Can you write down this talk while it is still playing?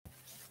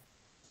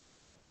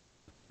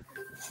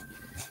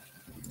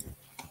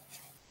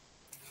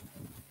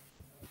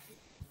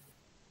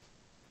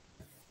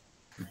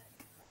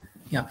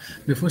Yeah,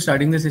 before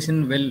starting the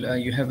session, well,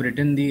 you have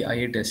written the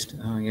IA test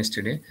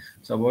yesterday.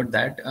 So about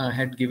that, I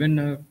had given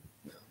a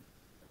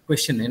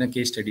question in a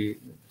case study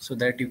so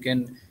that you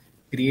can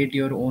create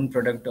your own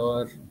product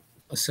or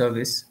a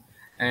service,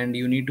 and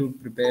you need to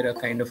prepare a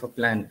kind of a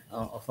plan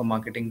of a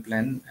marketing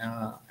plan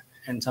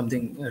and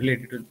something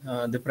related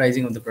to the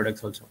pricing of the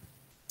products also.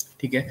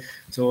 Okay,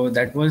 so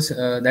that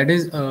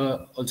is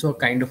also a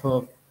kind of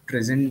a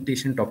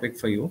presentation topic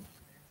for you.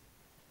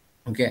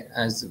 Okay,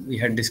 as we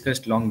had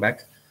discussed long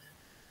back.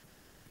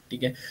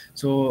 Okay,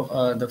 so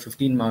the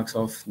 15 marks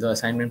of the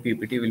assignment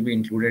PPT will be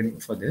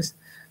included for this.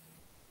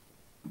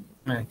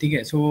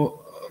 Okay,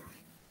 so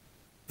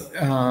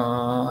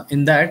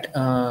in that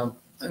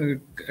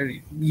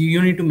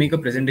you need to make a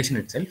presentation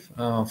itself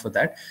for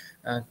that.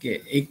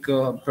 Okay, एक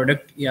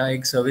product या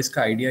एक service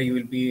का idea you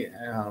will be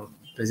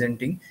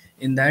presenting.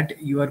 In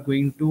that you are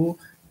going to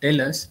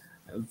tell us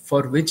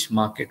for which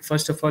market,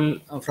 first of all,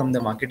 from the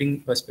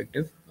marketing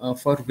perspective,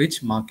 for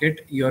which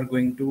market you are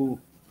going to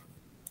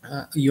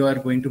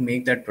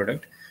make that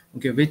product.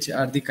 Okay, which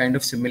are the kind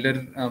of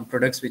similar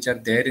products which are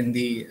there in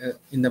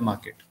the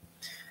market.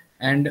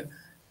 And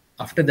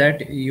after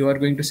that, you are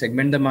going to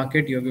segment the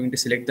market. You are going to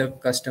select the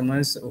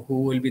customers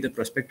who will be the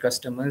prospect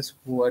customers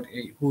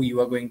who you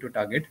are going to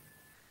target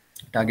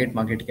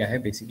market kya hai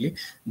basically.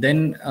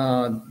 Then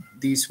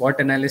the SWOT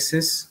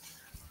analysis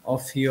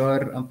of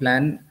your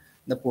plan,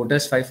 the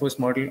Porter's 5 force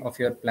model of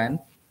your plan,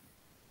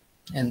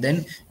 and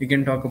then you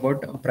can talk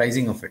about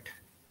pricing of it.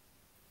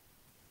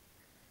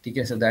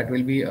 Okay, so that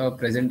will be a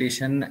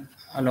presentation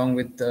along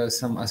with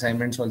some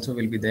assignments also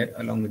will be there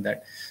along with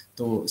that.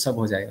 So sab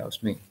ho jayega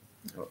usme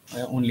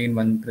only in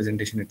one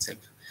presentation itself.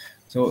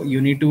 So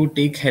you need to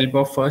take help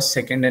of first,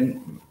 second,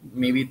 and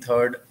maybe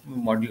third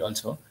model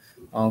also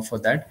for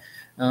that.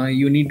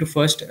 You need to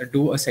first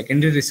do a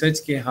secondary research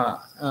कि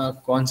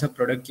हाँ कौन सा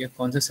product या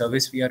कौन सा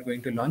service we are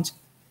going to launch.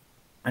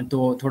 And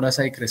तो थोड़ा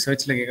सा एक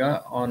research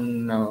लगेगा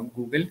on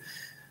Google.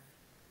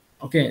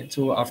 Okay,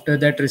 so after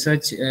that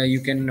research,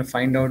 you can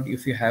find out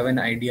if you have an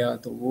idea.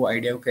 तो वो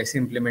idea को कैसे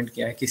implement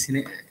किया है,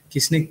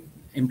 किसने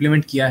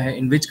implement किया है,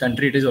 in which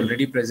country it is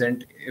already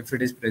present, if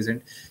it is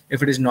present,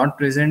 if it is not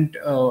present,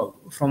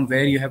 from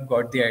where you have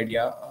got the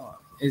idea.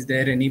 Is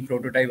there any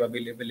prototype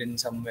available in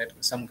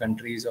some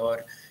countries,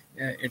 or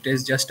it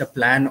is just a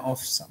plan of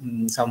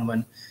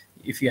someone?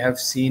 If you have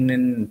seen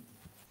in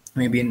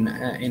maybe in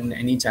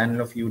any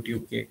channel of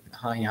YouTube के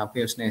हाँ यहाँ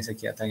पे उसने ऐसा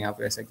किया था, यहाँ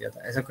पे ऐसा किया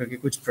था, ऐसा करके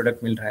कुछ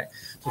product मिल रहा है.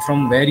 So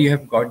from where you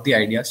have got the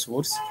idea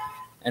source,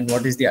 and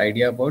what is the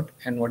idea about,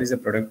 and what is the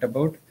product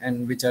about,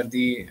 and which are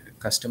the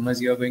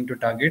customers you are going to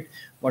target,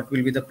 what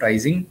will be the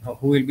pricing,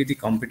 who will be the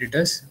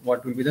competitors,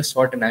 what will be the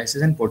SWOT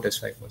analysis and Porter's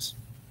 5 force.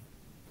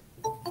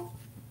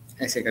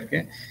 ऐसे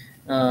करके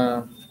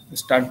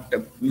start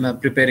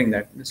preparing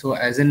that. So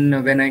as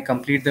in when I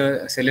complete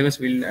the syllabus,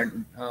 we'll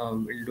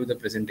do the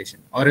presentation,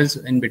 or else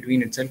in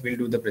between itself we'll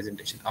do the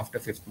presentation after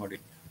 5th module.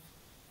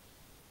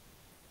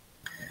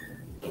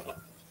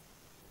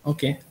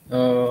 Okay,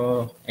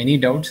 any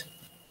doubts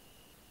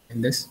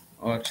in this,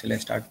 or shall I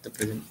start the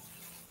present?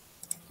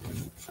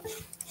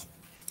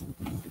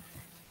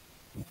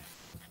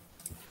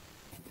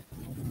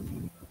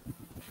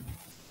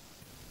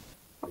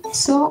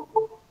 So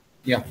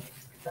yeah.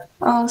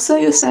 So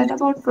you said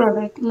about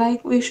product,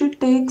 like we should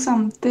take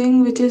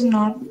something which is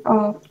not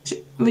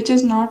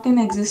in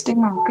existing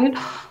market,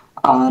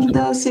 or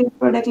the same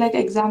product. Like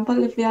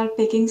example, if we are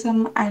taking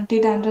some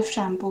anti-dandruff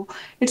shampoo,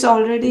 it's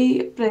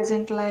already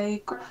present.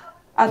 Like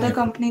other Yeah.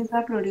 companies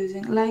are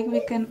producing. Like we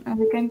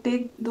can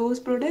take those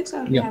products,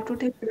 or we Yeah, have to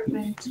take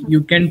different.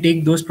 you can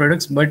take those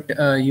products, but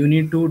you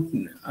need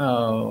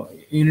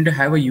to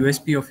have a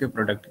USP of your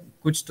product.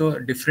 कुछ तो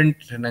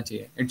different रहना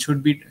चाहिए. It should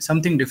be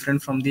something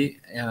different from the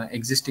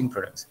existing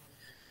products.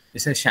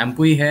 जैसे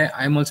shampoo ही है,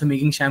 I am also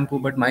making shampoo,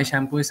 but my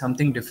shampoo is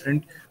something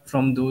different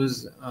from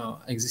those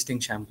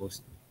existing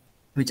shampoos,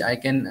 which I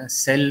can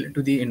sell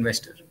to the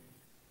investor.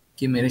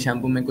 कि मेरे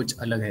shampoo में कुछ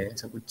अलग है,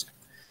 ऐसा कुछ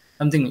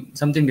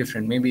something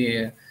different, maybe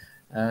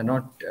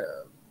not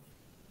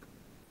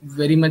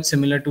very much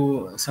similar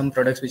to some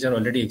products which are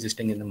already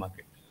existing in the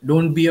market.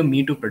 Don't be a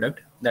me too product,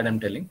 that I'm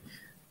telling.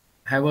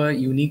 Have a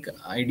unique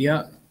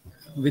idea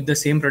with the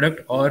same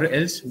product, or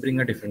else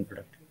bring a different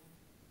product.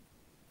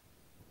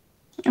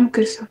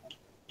 Okay, sir.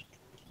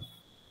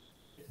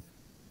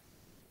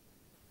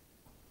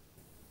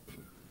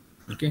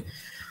 Okay,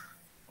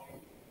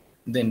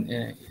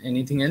 then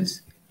anything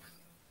else?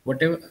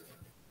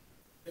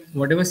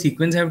 Whatever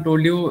sequence I have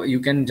told you,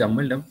 you can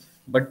jumble up,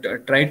 but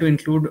try to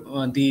include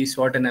the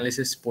SWOT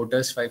analysis,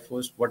 Porter's 5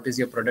 force, what is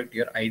your product,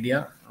 your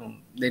idea,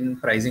 then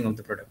pricing of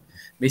the product.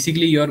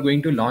 Basically, you are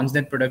going to launch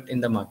that product in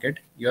the market.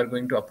 You are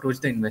going to approach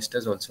the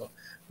investors also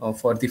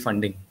for the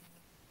funding.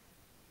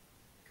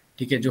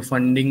 ठीक है, जो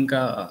funding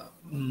का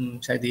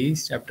शायद यही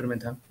chapter में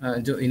था,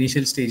 जो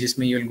initial stages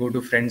में you will go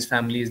to friends,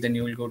 families, then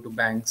you will go to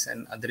banks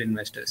and other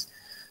investors.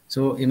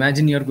 So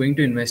imagine you are going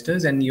to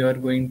investors and you are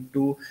going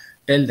to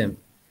tell them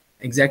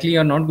exactly, you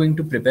are not going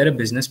to prepare a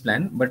business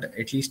plan, but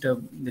at least a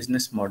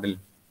business model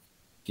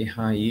कि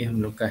हाँ ये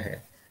हम लोग का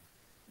है.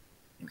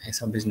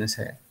 ऐसा business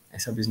है,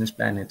 ऐसा बिजनेस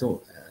प्लान है,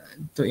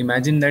 तो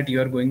imagine that you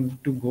are going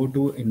to go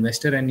to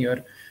investor and you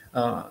are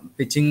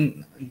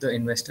pitching the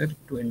investor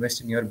to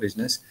invest in your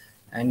business,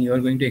 and you are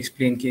going to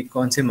explain कि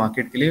कौन से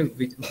मार्केट के लिए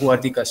who are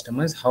the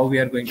customers, how we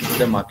are going to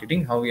do the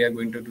marketing, how we are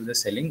going to do the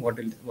selling,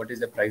 what is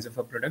the price of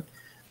a product,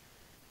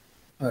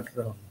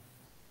 और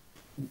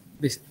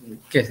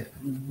कैसे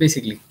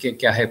basically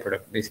क्या है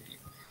product, basically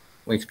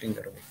वो explain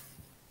करोगे.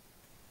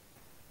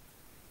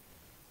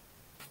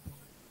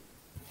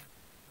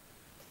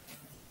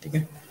 ठीक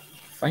है,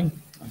 fine,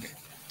 okay,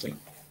 चलो.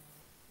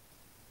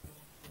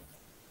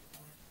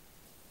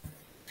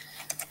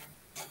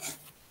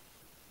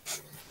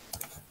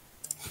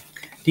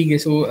 ठीक है,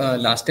 so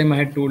last time I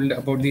had told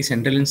about the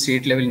central and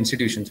state level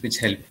institutions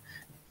which help.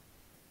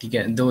 ठीक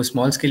है, दो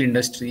small scale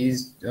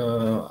industries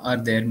are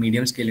there,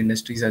 medium scale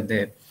industries are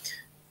there.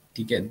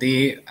 ठीक है,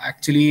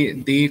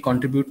 they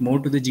contribute more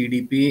to the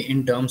GDP in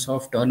terms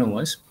of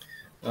turnovers,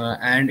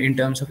 and in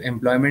terms of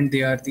employment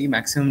they are the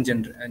maximum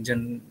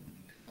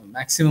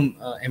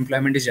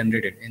employment is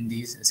generated in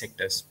these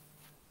sectors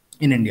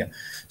in India.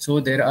 So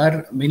there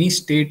are many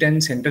state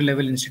and central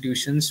level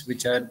institutions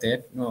which are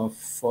there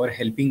for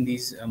helping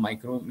these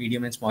micro,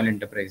 medium and small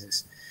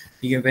enterprises.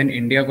 When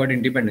India got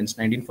independence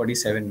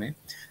 1947 mein,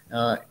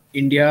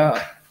 India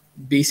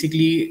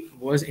basically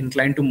was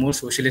inclined to more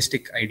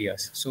socialistic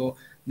ideas. So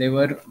there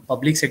were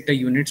public sector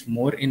units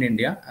more in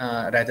India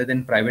rather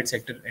than private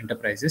sector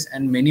enterprises,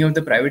 and many of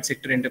the private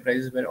sector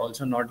enterprises were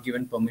also not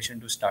given permission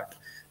to start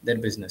their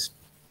business.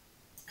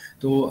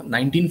 तो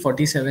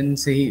 1947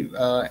 से ही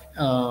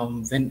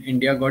when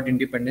India got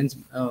independence,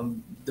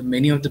 the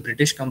many of the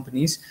British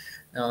companies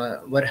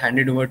were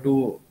handed over to,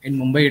 in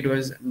Mumbai it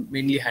was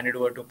mainly handed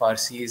over to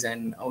Parsis,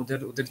 and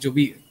उधर जो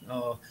भी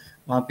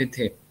वहाँ पे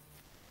थे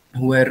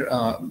who were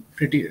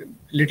pretty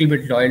little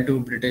bit loyal to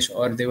British,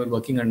 or they were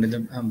working under the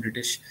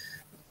British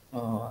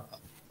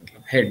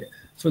head.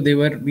 So they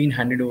were being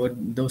handed over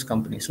those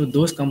companies. So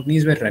those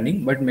companies were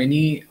running, but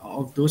many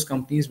of those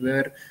companies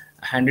were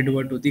handed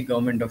over to the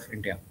government of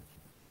India.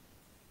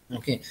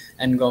 Okay,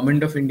 and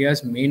government of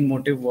India's main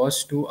motive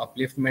was to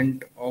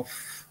upliftment of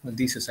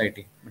the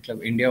society.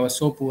 Matlab, India was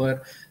so poor,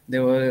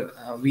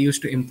 we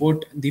used to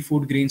import the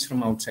food grains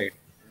from outside.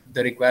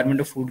 The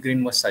requirement of food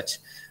grain was such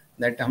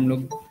that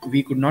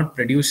we could not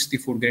produce the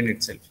food grain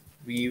itself.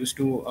 We used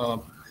to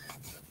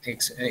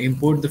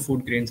import the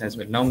food grains as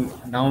well.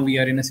 Now we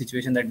are in a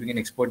situation that we can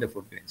export the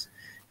food grains.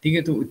 ठीक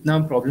है, तो इतना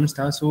problems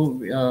था. So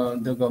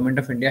the government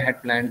of India had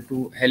plan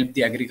to help the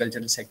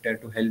agricultural sector,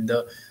 to help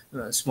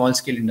the small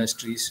scale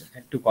industries,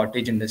 to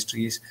cottage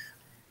industries,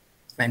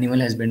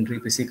 animal husbandry,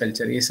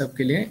 pisciculture, ये सब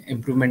के लिए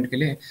improvement के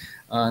लिए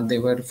दे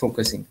were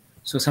focusing.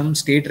 So some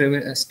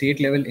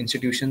state level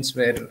institutions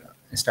where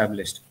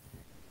established,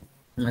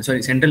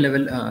 central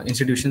level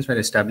institutions were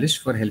established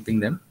for helping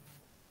them.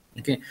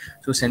 Okay,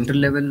 so central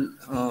level,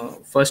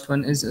 first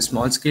one is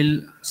small scale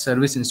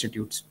service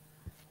institutes,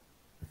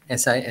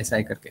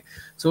 SI करके.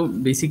 So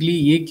basically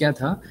ये क्या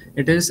था,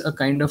 it is a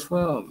kind of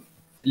a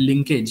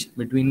linkage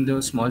between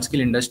the small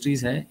scale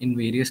industries है in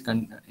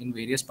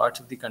various parts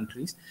of the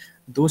countries.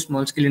 Those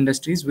small scale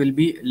industries will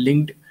be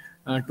linked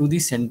to the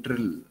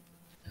central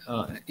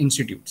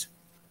institutes.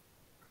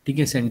 ठीक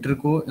है, centre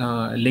को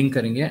link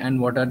करेंगे, and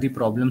what are the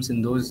problems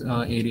in those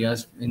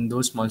areas, in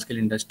those small scale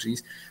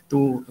industries.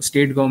 तो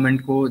state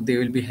government को they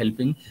will be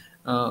helping,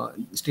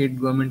 state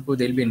government ko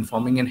they'll be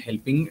informing and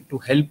helping to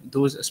help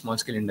those small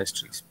scale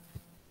industries.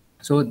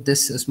 So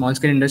this small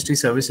scale industry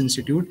service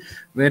institute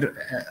were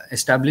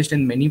established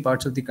in many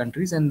parts of the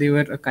countries, and they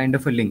were a kind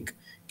of a link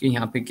कि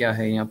यहाँ पे क्या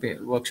है, यहाँ पे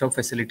workshop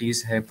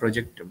facilities है,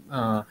 project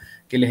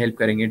के लिए हेल्प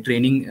करेंगे,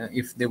 training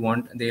if they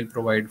want they will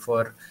provide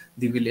for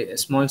the village,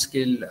 small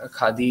scale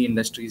khadi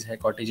industries है,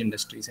 कॉटेज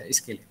इंडस्ट्रीज़ है,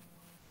 इसके लिए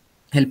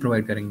हेल्प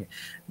प्रोवाइड करेंगे.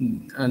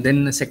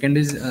 Then second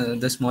is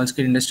the small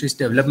scale industries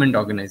development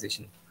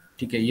organisation.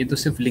 ठीक है, ये तो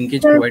सिर्फ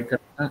लिंकेज प्रोवाइड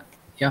करता है.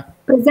 क्या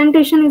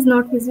presentation is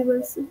not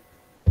visible sir?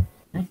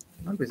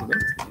 Not visible.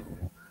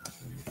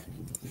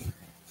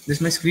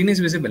 This my screen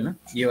is visible ना,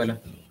 ये वाला?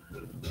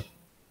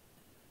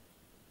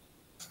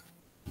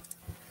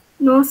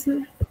 No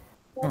sir.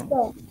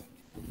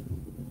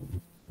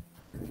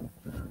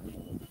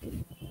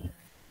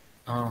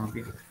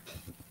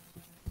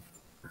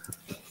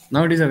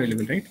 Now it is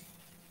available, right?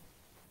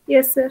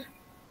 Yes sir.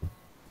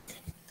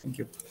 Thank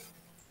you.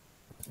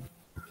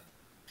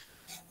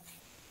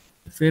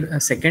 फिर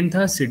सेकेंड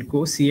था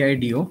CIDCO,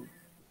 CIDO.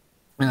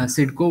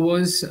 CIDCO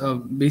was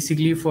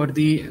basically for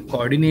the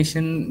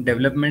coordination,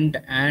 development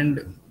and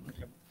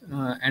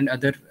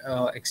other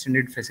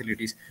extended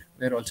facilities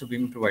were also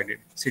being provided.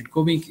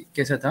 CIDCO भी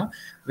कैसा था,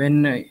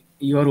 when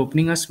you are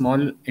opening a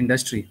small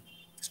industry,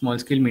 small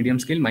scale, medium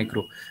scale,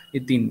 micro, ये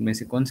तीन में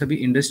से कौन सा भी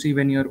industry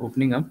when you are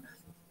opening up,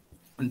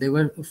 there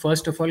were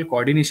first of all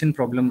coordination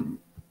problem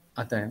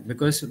आता है,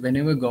 because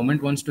whenever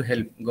government wants to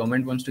help,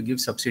 government wants to give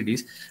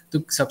subsidies,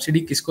 तो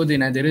subsidy किसको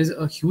देना है, there is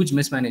a huge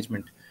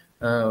mismanagement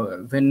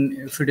when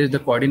if it is the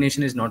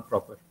coordination is not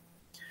proper.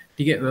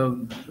 ठीक है,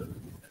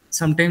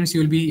 sometimes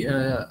you will be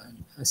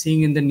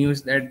seeing in the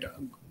news that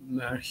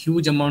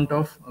huge amount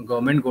of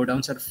government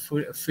godowns are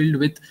filled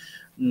with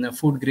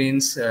food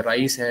grains,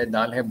 rice है,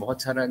 दाल है,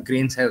 बहुत सारा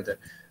grains है उधर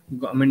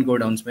government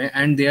godowns में,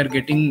 and they are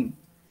getting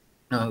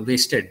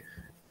wasted.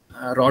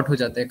 Rot हो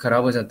जाता है,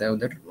 खराब हो जाता है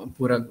उधर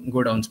पूरा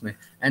गोडाउन्स में.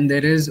 And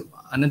there is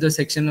another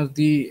section of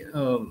the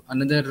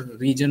another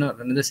reason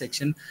और another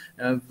section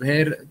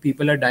where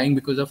people are dying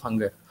because of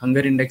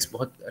hunger index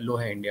बहुत लो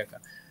है इंडिया का.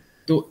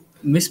 तो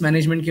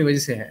मिसमैनेजमेंट की वजह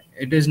से है.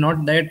 It is not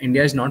that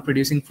India is not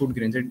producing food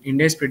grains,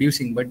 India is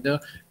producing, but the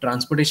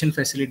transportation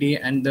facility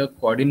and the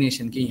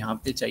coordination कि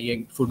यहाँ पे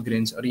चाहिए फूड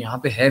ग्रेन्स और यहाँ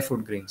पे है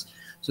food grains,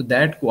 so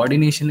that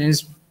coordination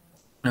is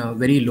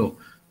very low.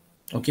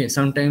 Okay,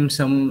 sometimes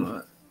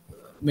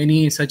many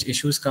such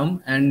issues come,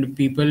 and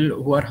people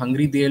who are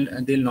hungry,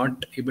 they'll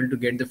not able to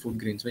get the food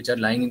grains which are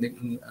lying in the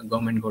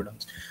government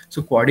godowns. So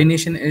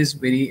coordination is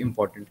very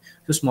important.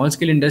 So small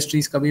scale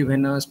industries ka bhi,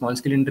 when a small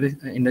scale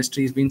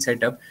industry is being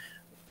set up,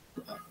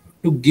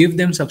 to give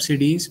them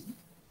subsidies,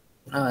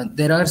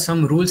 there are some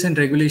rules and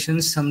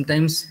regulations.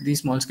 Sometimes the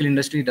small scale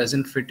industry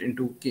doesn't fit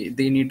into,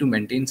 they need to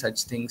maintain such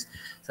things,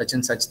 such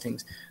and such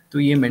things. तो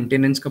ये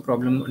maintenance का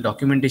problem,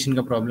 documentation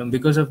का problem,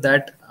 because of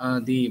that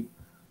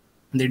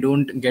they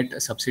don't get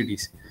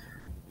subsidies.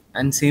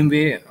 And same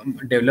way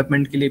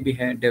development के लिए भी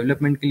है.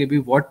 Development के लिए भी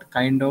what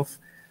kind of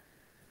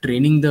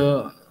training the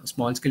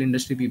small scale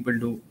industry people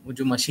do. वो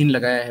जो मशीन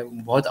लगाया है वो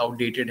बहुत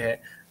outdated है.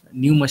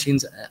 New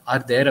machines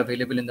are there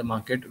available in the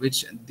market which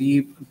the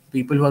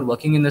people who are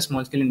working in the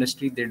small scale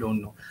industry they don't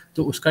know. तो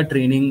उसका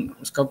training,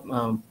 उसका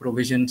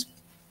provisions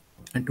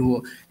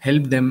to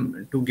help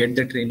them to get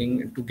the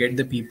training, to get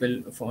the people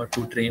for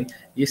to train,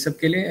 ये सब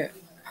के लिए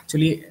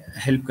actually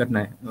help करना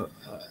है.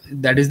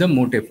 That is the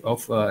motive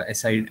of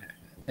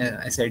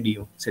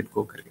SIDO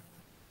SIDCO करके.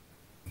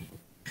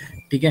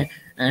 ठीक है.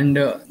 And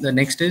the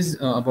next is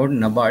about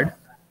NABARD.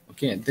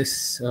 Okay, this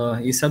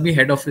ये सभी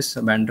head office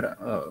Bandra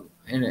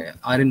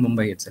are in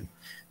Mumbai itself.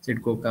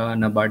 SIDCO का,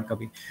 NABARD का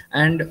भी.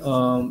 And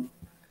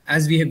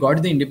as we have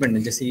got the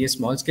independence, जैसे ये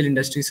small scale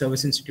industry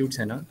service institutes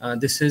है ना,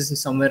 this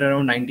is somewhere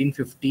around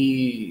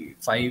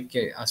 1955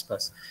 के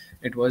आसपास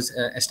it was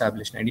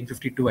established.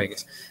 1952 I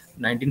guess.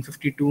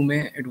 1952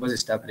 में it was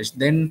established.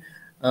 Then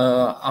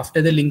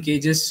after the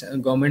linkages,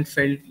 government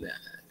felt,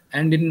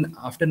 and in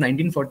after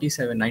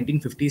 1947,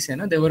 1950 से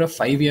ना, there were a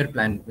 5-year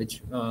plan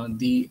which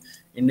the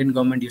Indian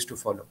government used to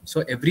follow.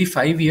 So every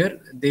 5 year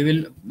they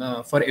will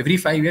for every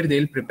 5 year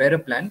they'll prepare a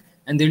plan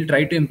and they'll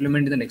try to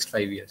implement in the next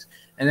 5 years.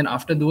 And then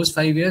after those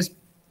 5 years,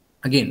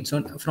 again,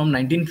 so from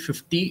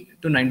 1950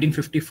 to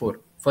 1954,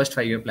 first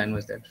 5-year plan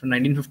was there. From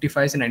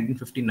 1955 to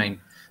 1959,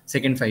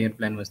 second 5-year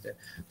plan was there.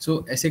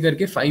 So ऐसे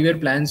करके 5-year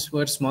plans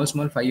were small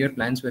 5-year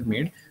plans were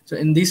made. So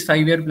in these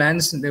 5-year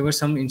plans, there were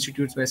some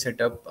institutes were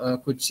set up.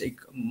 कुछ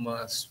एक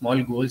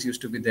small goals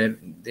used to be there.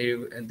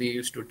 They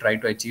used to try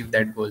to achieve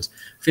that goals.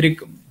 फिर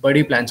एक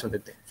बड़े plans होते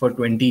थे for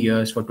 20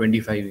 years, for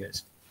 25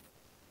 years.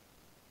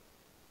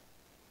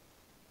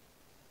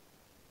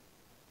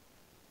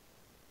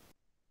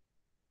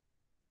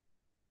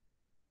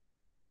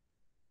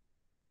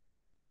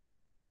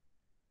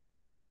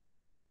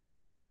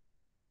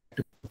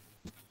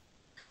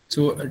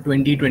 So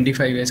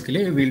 20-25 years के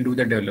लिए we'll do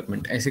the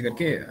development, ऐसे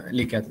करके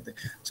लेके आते थे.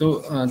 So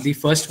the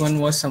first one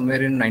was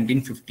somewhere in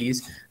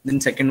 1950s, then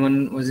second one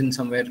was in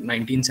somewhere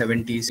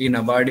 1970s. ये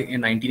NABARD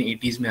in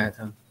 1980s में आया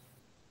था.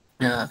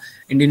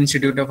 Indian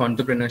Institute of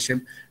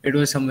Entrepreneurship, it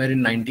was somewhere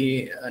in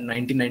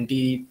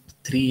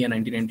 1993 या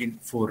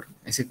 1994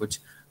 ऐसे कुछ.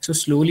 So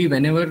slowly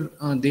whenever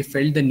they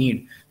felt the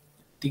need,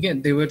 ठीक है,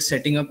 they were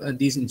setting up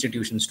these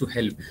institutions to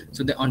help.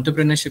 So the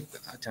entrepreneurship,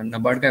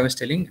 NABARD I was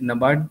telling,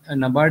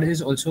 NABARD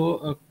is also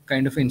a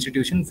kind of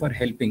institution for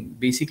helping,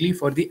 basically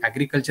for the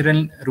agricultural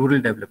and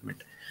rural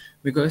development,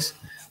 because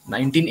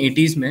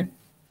 1980s में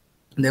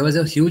there was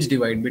a huge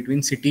divide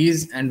between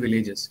cities and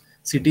villages.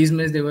 Cities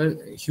में there were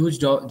huge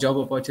job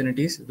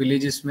opportunities.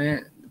 Villages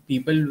में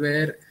people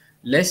were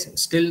less,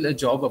 still the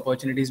job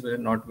opportunities were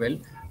not well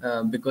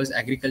because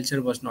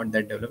agriculture was not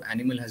that developed.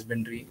 Animal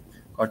husbandry,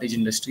 cottage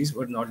industries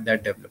were not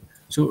that developed.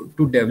 So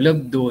to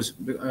develop those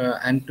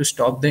and to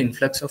stop the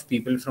influx of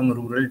people from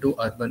rural to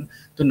urban,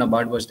 तो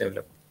NABARD was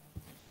developed.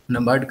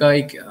 NABARD का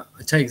एक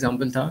अच्छा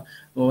example था.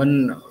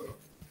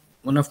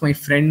 One of my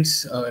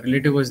friends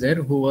relative was there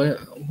who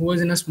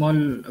was in a small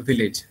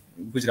village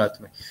Gujarat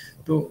में.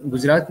 तो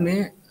गुजरात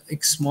में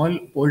एक small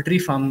poultry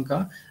farm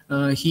का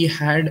he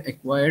had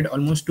acquired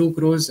almost 2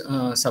 crores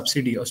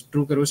subsidy or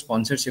 2 crores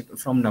sponsorship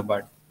from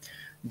NABARD,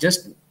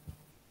 just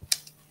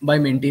by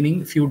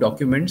maintaining few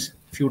documents,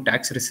 few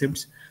tax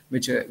receipts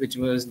which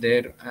was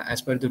there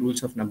as per the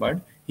rules of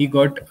NABARD. He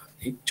got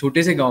एक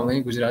छोटे से गांव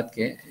में गुजरात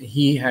के,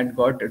 he had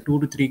got 2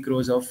 to 3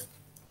 crores of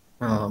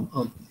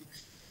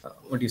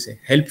what do you say,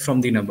 help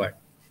from the NABARD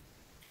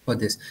for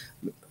this.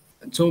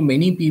 So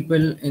many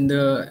people in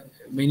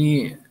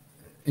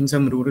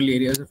some rural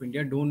areas of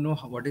India don't know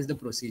what is the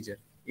procedure.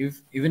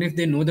 Even if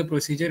they know the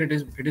procedure, it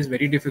is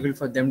very difficult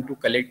for them to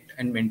collect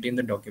and maintain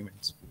the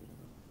documents.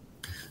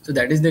 So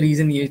that is the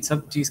reason ये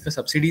सब चीज़ का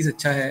subsidies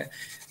अच्छा है,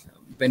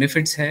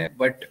 benefits है,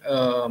 but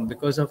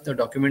because of the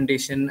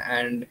documentation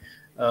and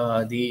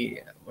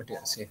the what do you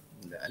say,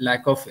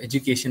 lack of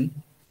education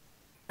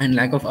and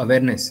lack of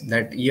awareness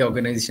that ये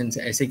organisation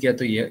से ऐसे किया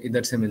तो ये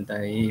इधर से मिलता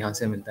है, ये यहाँ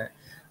से मिलता है,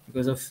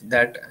 बिकॉज ऑफ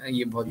दैट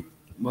ये बहुत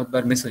बहुत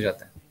बार मिस हो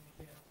जाता है.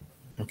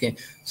 Okay,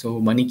 so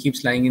money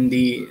keeps lying in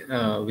the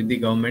with the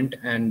government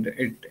and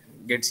it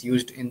gets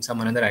used in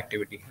some another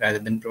activity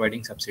rather than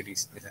providing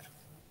subsidies इधर.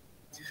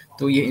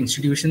 तो ये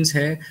institutions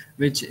है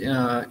which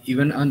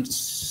even a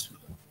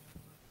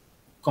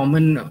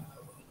common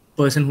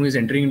person who is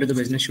entering into the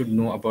business should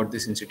know about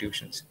these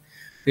institutions.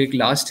 फिर एक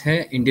last है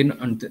Indian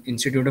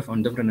Institute of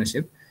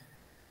Entrepreneurship.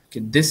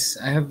 This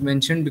I have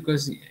mentioned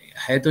because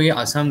है तो ये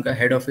आसाम का,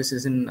 head office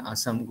is in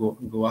Assam,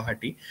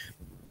 Guwahati.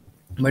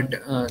 But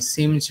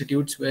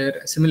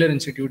similar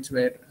institutes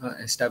were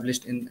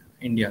established in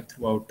India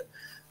throughout.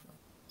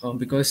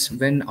 Because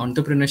when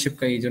entrepreneurship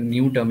का ये जो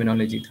new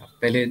terminology था,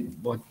 पहले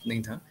बहुत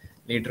नहीं था.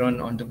 Later on,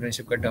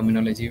 entrepreneurship का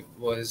terminology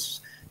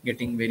was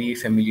getting very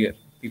familiar.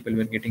 People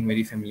were getting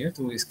very familiar.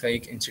 तो इसका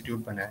एक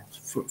institute बना है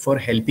for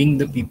helping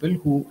the people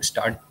who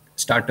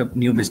start up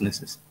new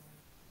businesses.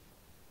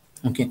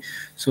 Okay,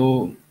 सो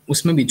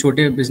उसमें भी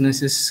छोटे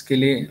बिजनेसेस के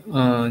लिए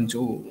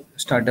जो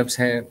स्टार्टअप्स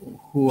है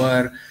who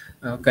are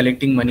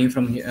collecting money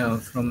from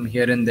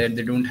here and there,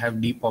 they don't have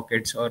deep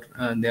pockets or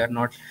they are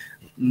not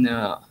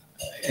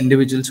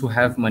individuals who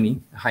have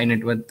money, high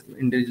net worth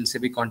individuals से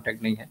भी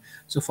contact नहीं है.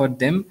 So for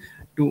them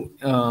to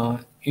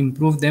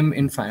improve them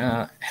in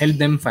help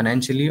them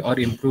financially or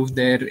improve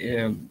their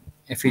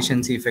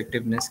efficiency,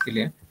 effectiveness के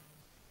लिए,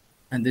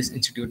 and this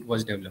institute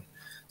was developed.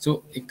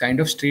 So a kind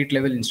of street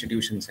level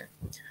institutions hai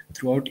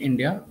throughout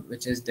India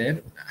which is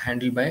there,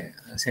 handled by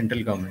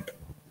central government.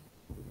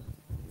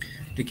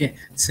 ठीक है,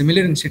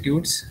 similar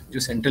institutes जो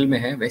central में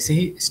है वैसे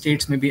ही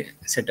states में भी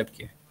सेटअप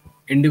किए,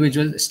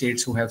 individual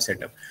states who have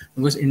setup,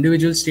 because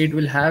individual state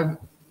will have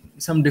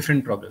some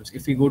different problems.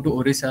 If we go to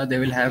Orissa, they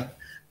will have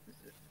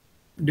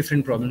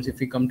different problems. If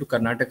we come to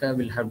Karnataka,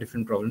 we'll have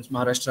different problems.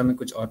 Maharashtra में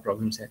कुछ और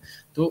problems है.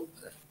 तो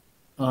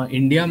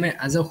India में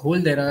as a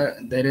whole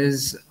there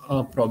is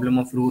a problem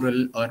of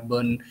rural,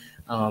 urban,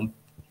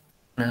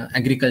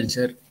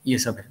 agriculture, ये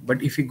सब है.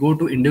 But if you go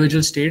to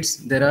individual states,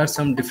 there are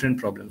some different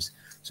problems.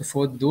 So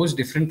for those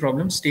different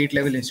problems, state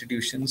level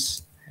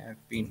institutions have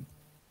been.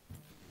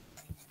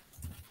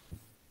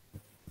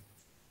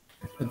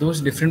 For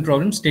those different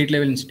problems, state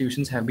level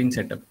institutions have been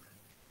set up.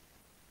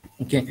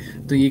 Okay,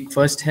 तो ये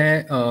first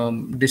है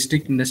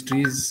District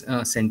Industries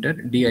Center,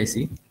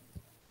 DIC.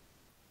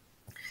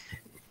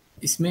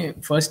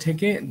 इसमें first है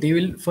कि they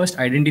will first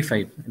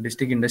identify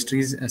district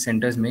industries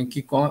centres में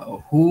कि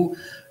who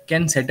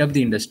can set up the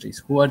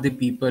industries, who are the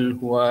people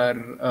who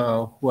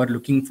are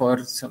looking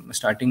for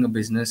starting a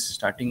business,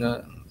 starting a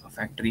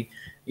factory.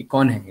 ये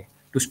कौन है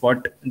to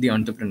spot the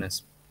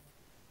entrepreneurs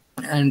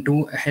and to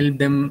help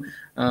them,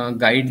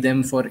 guide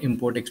them for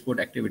import export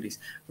activities.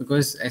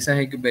 Because ऐसा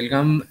है कि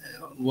बेलगाम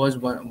was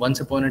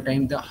once upon a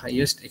time the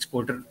highest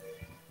exporter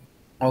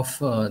of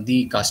the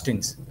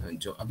castings.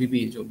 जो अभी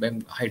भी जो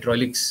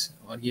hydraulics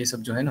और ये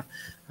सब जो है ना,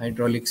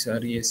 hydraulics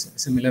और ये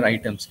similar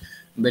items,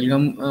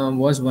 Belgaum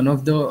was one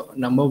of the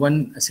number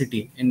one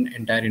city in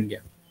entire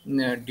India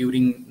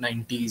during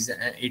 90s,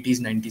 80s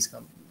 90s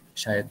का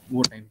शायद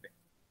वो टाइम पे.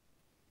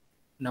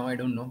 Now I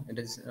don't know, it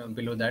is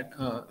below that.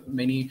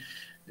 Many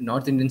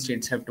North Indian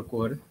states have took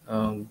over.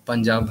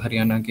 Punjab,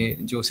 Haryana के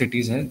जो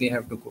cities हैं, they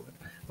have took over.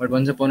 But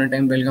once upon a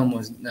time, Belgaum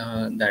was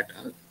that.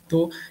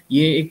 तो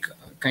ये एक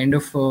kind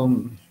of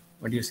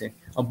what do you say,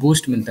 a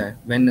boost मिलता है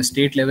when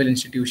state level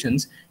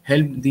institutions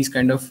help these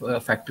kind of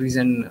factories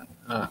and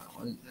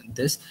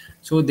this,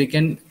 so they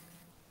can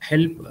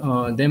help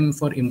them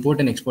for import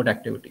and export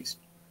activities.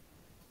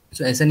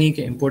 So ऐसा नहीं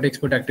कि import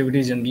export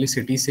activities generally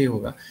city से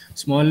होगा,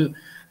 small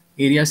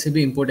area से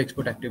भी import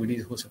export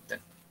activities हो सकता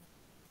है.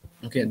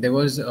 Okay, there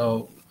was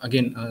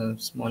again a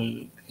small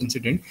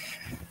incident.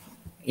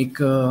 एक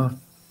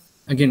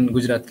again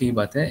गुजरात की ही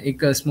बात है,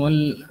 एक small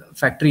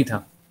factory था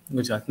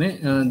गुजरात में.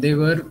 They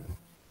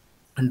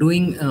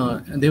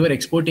were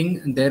exporting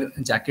their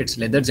jackets,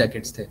 leather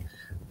jackets थे,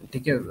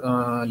 ठीक है,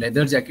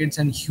 leather jackets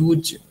and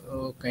huge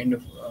kind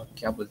of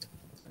क्या बोलते हैं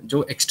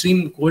जो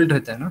extreme cold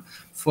रहता है ना,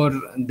 for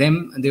them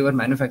they were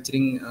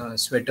manufacturing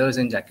sweaters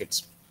and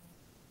jackets.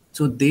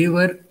 So they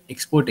were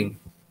exporting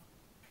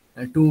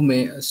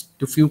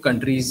to few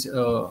countries,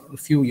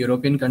 few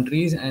European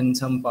countries and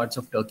some parts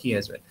of Turkey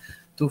as well.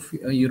 So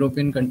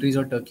European countries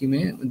or Turkey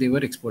में they were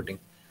exporting,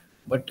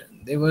 but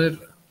they were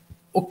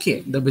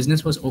okay. The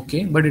business was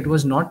okay, but it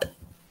was not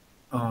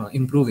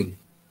improving.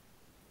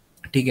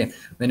 ठीक है,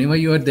 whenever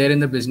you are there in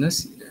the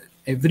business,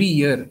 every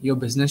year your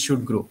business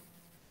should grow.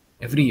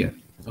 Every year,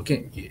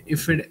 okay.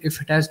 If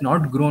it has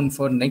not grown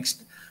for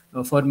next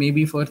for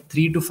maybe for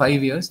 3 to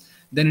 5 years,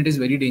 then it is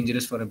very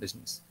dangerous for a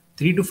business.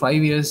 3 to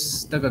 5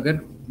 years तक अगर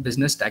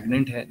business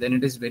stagnant है, then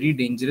it is very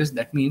dangerous.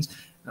 That means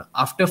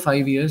after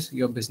 5 years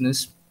your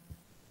business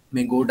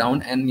may go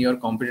down and your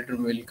competitor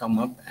will come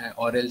up,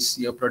 or else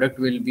your product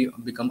will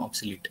become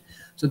obsolete.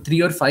 So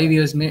 3 or 5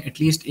 years में at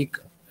least एक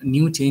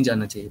new change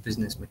आना चाहिए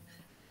business में.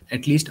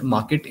 at least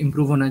market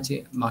improve होना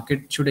चाहिए,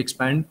 market should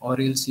expand, or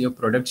else your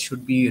product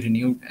should be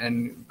renewed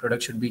and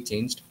product should be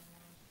changed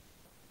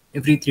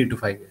every 3 to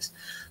 5 years.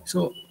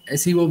 So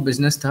ऐसे ही वो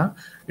business था,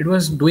 it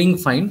was doing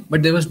fine,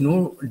 but there was no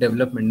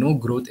development, no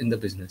growth in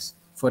the business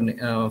for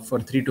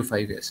 3 to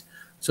 5 years.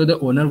 So the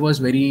owner was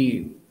very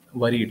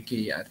worried कि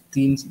यार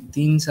 3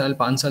 3 साल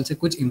 5 साल से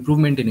कुछ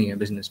improvement ही नहीं है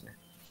business में,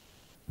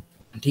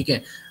 ठीक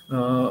है.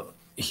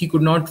 He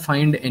could not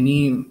find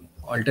any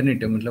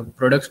alternative, मतलब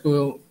प्रोडक्ट्स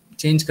को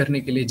चेंज करने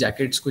के लिए,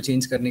 जैकेट्स को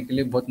चेंज करने के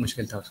लिए बहुत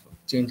मुश्किल था उसको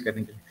चेंज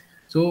करने के लिए.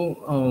 So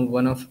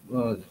one of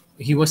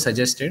he was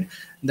suggested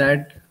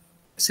that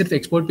सिर्फ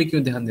एक्सपोर्ट पे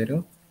क्यों ध्यान दे रहे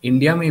हो,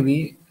 इंडिया में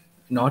भी,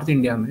 नॉर्थ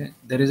इंडिया में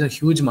there is a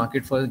huge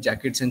market for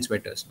jackets and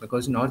sweaters,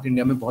 because north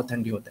India में बहुत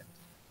ठंडी होता है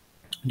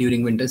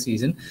during winter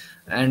season,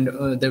 and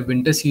the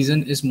winter season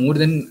is more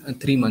than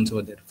 3 months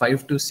over there,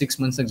 5 to 6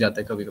 months तक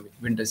जाता है कभी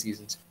कभी winter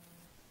seasons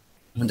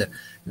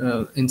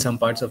उधर in some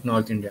parts of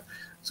North India.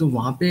 So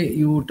वहाँ पे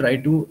you try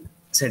to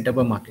set up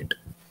a market,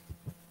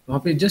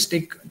 वहाँ पे just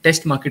एक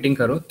टेस्ट मार्केटिंग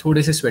करो,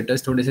 थोड़े से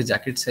स्वेटर्स, थोड़े से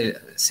जैकेट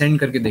सेंड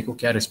करके देखो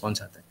क्या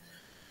रिस्पॉन्स आता है.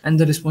 And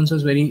the response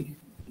was very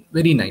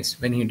very nice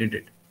when he did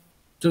it.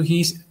 So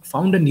he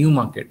found a new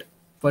market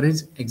for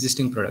his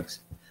existing products.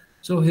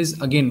 So his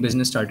again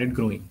business started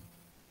growing.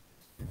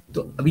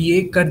 तो अभी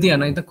ये कर दिया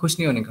ना, इतना खुश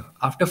नहीं होने का.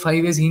 After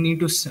 5 years he need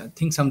to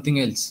think something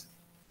else,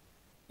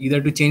 either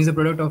to change the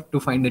product or to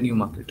find a new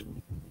market.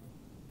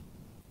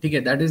 ठीक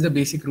है, that is the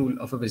basic rule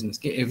of a business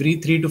कि every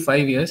 3 to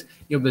 5 years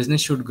your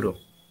business should grow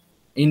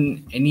in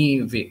any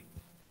way.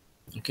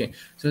 Okay,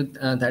 so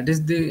that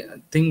is the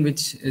thing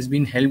which has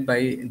been helped by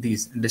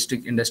these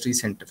district industry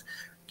centers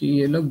कि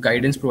ये लोग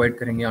guidance provide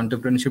करेंगे,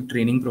 entrepreneurship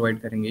training provide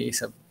करेंगे, ये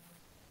सब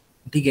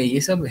ठीक है,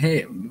 ये सब है.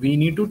 We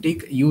need to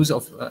take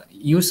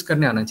use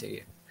करने आना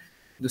चाहिए.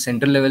 जो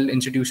सेंट्रल लेवल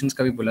इंस्टीट्यूशंस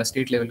का भी बोला,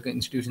 स्टेट लेवल के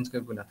इंस्टीट्यूशंस का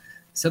भी बोला,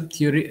 सब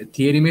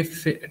थियोरी में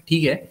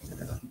ठीक है,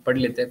 पढ़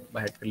लेते हैं,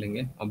 बाहर कर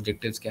लेंगे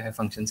ऑब्जेक्टिव्स क्या है,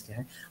 फंक्शंस क्या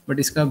है, बट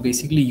इसका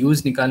बेसिकली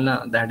यूज निकालना,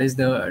 that is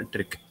the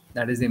trick,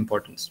 that is the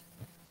importance.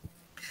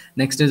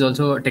 Next is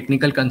also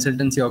technical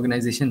consultancy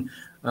organization.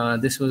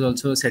 This was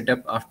also set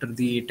up after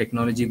the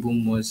technology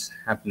boom was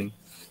happening,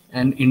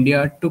 and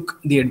India took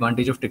the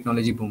advantage of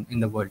technology boom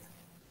in the world.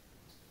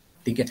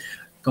 ठीक है,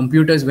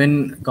 computers, when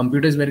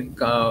computers were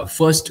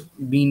first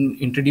being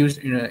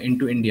introduced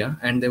into India,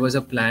 and there was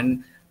a plan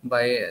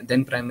by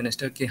then Prime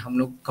Minister कि हम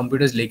लोग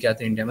computers लेके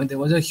आते हैं India में.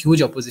 There was a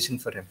huge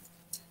opposition for him.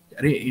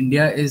 अरे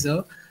India is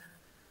a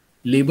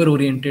labor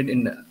oriented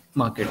in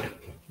market,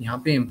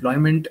 यहाँ पे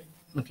employment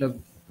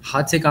मतलब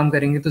हाथ से काम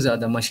करेंगे तो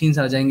ज़्यादा, मशीन्स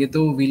आ जाएंगे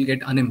तो we'll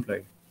get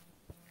unemployed.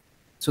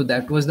 So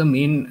that was the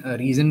main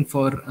reason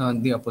for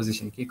the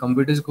opposition कि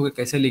computers को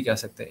कैसे लेके आ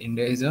सकते हैं.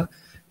 India is a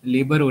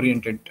labor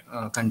oriented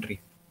country.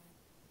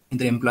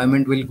 The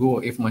employment will go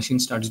if machine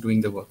starts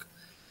doing the work.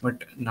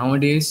 But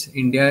nowadays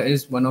India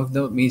is one of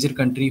the major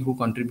country who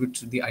contributes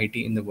to the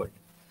IT in the world.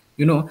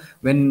 You know,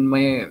 when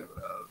my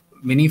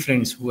many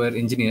friends who are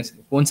engineers,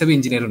 कौन सा भी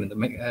engineer होने दो,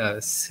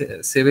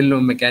 civil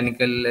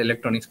mechanical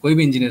electronics, कोई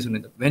भी engineers होने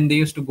दो, when they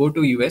used to go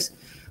to US,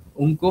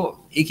 उनको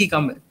एक ही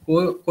काम,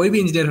 कोई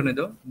भी engineer होने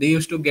दो, they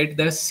used to get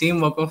the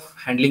same work of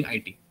handling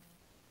IT,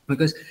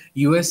 because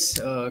US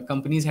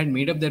companies had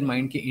made up their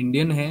mind कि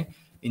Indian है,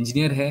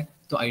 engineer है,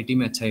 तो IT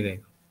में अच्छा ही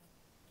रहेगा.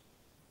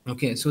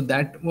 Okay, so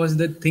that was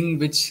the thing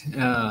which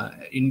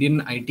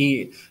Indian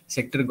IT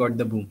sector got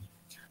the boom.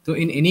 So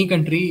in any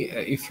country,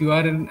 if you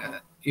are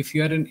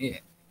an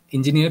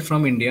engineer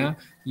from India,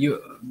 you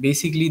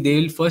basically, they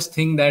will first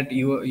think that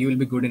you will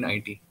be good in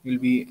IT. You will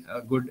be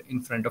good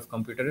in front of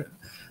computer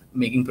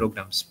making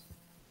programs.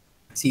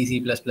 C++,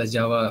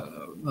 Java,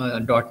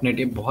 .NET,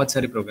 ये बहुत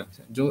सारे programs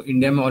हैं जो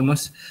India में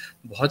almost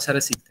बहुत सारा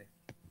सीखते हैं.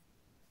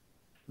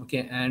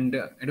 Okay, and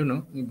I don't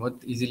know, बहुत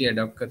easily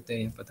adopt करते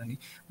हैं, पता नहीं,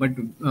 but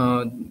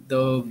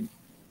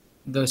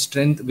the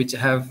strength which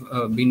have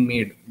been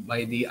made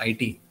by the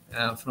IT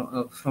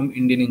from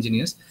Indian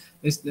engineers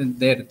is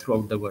there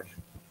throughout the world.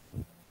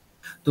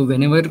 So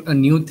whenever a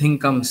new thing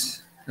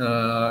comes,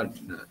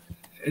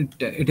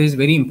 it is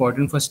very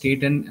important for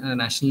state and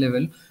national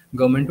level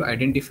government to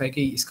identify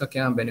कि इसका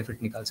क्या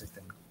benefit निकाल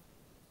सकते हैं.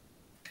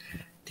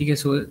 ठीक है,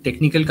 so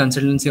technical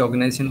consultancy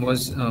organization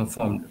was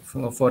formed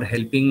for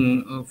helping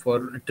for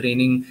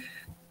training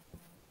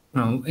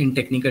in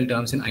technical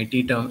terms, in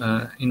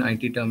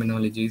IT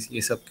terminologies,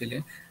 ये सब के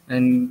लिए,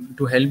 and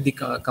to help the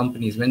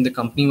companies when the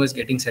company was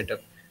getting set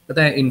up.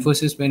 पता है,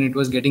 Infosys when it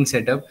was getting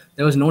set up,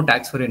 there was no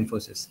tax for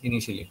Infosys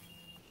initially.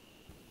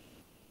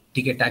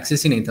 ठीक है,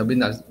 taxes ही नहीं था,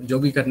 बिंदास जो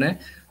भी करना है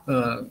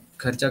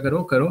खर्चा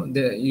करो.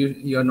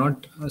 You are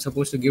not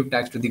supposed to give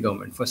tax to the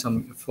government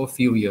for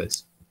few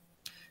years.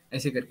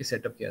 ऐसे करके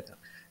सेटअप किया था.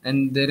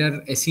 एंड देयर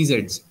आर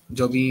SEZs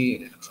जो भी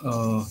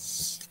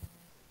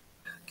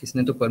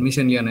किसने तो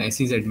परमिशन लिया ना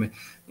SEZ में,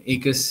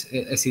 एक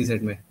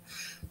SEZ में,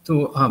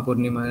 तो हाँ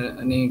पूर्णिमा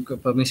ने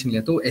परमिशन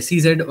लिया, तो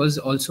SEZ was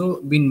also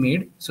been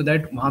made so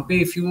that वहाँ पे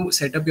if you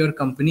set up your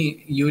company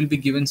you will be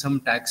given some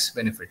tax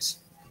benefits.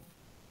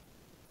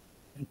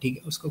 ठीक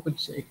है, उसको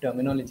कुछ एक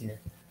टर्मिनोलॉजी है,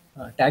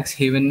 टैक्स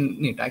हेवन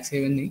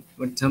नहीं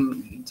but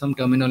some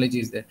terminology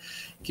is there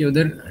कि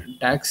उधर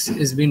tax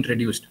is being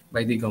reduced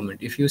by the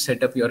government if you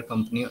set up your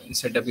company,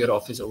 set up your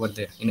office over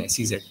there in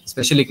SEZ,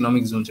 special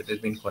economic zones it has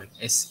been called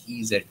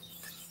SEZ.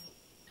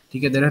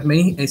 ठीक है, there are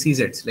many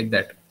SEZs like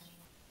that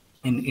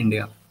in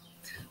India.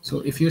 So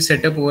if you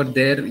set up over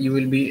there you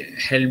will be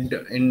helped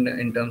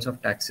in terms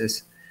of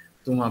taxes.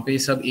 तो वहाँ पे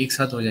सब एक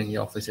साथ हो जाएंगे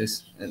offices,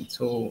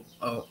 so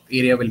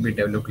area will be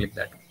develop like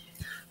that.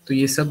 तो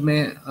ये सब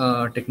में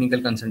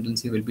technical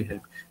consultancy will be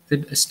help.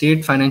 फिर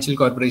स्टेट फाइनेंशियल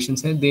कॉर्पोरेशन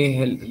है, they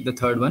help. The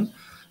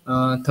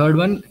third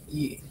one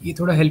ये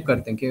थोड़ा हेल्प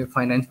करते हैं कि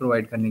फाइनेंस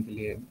प्रोवाइड करने के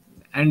लिए.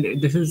 And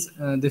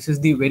this is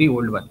the very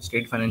old one,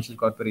 state financial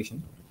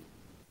corporation.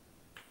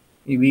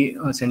 ये भी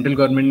सेंट्रल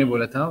गवर्नमेंट ने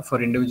बोला था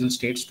for individual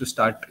states to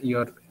start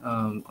your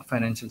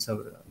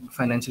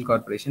financial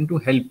corporation to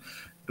help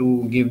to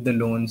give the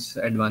loans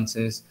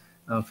advances.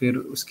 फिर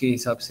उसके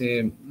हिसाब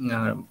से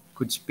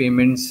कुछ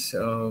पेमेंट्स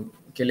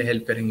के लिए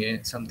हेल्प करेंगे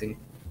something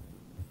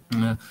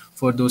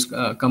for those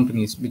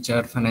companies which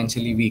are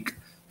financially week.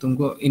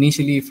 तुमको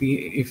initially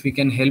if we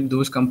can help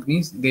those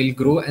companies, they'll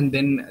grow and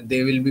then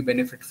they will be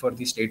benefit for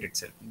the state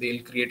itself.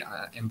 They'll create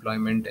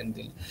employment and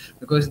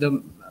because the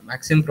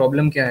maximum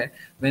problem क्या है,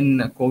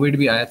 when COVID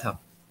भी आया था,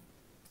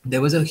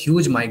 there was a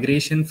huge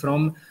migration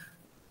from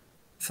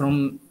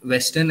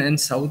Western and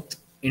South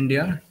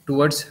India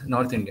towards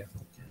North India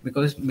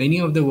because many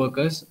of the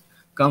workers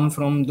come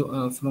from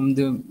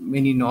the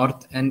many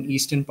north and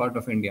eastern part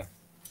of India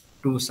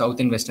to south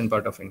and western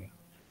part of India.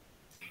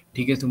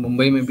 ठीक है, तो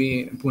मुंबई में भी,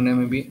 पुणे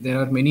में भी there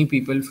are many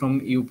people from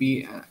UP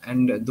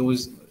and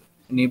those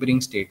neighbouring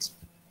states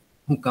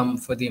who come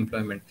for the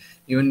employment,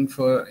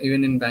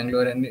 even in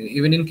Bangalore and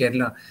even in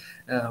Kerala.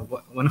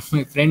 One of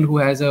my friend who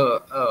has a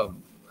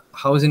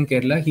house in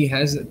Kerala, he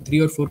has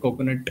 3 or 4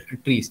 coconut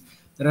trees.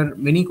 There are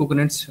many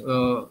coconuts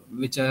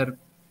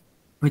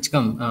which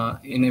come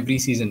in every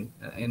season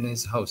in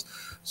his house.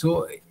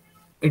 So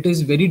it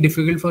is very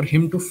difficult for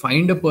him to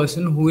find a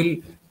person who will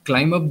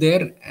climb up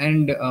there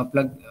and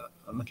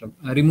मतलब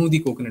remove the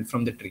coconut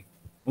from the tree.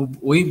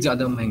 वही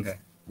ज़्यादा महंगा है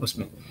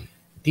उसमें.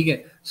 ठीक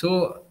है, so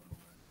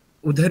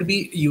उधर भी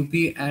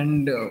UP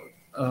and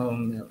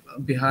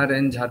Bihar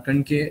and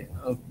Jharkhand के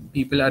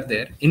people are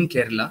there in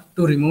Kerala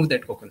to remove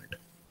that coconut.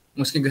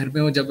 उसके घर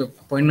पे वो जब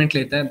अपॉइंटमेंट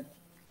लेता है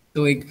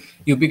तो एक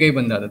यूपी का ही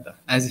बंदा आता था,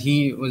 as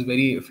he was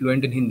very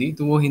fluent in Hindi,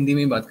 तो वो हिंदी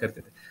में ही बात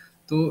करते थे.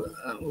 तो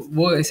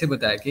वो ऐसे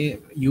बताया कि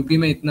यूपी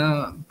में इतना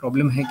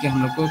प्रॉब्लम है कि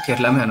हम लोग को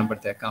केरला में आना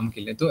पड़ता है काम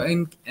के लिए. तो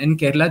इन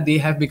Kerala they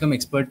have become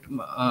expert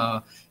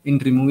in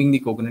removing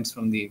the coconuts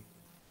from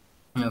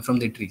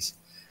the trees.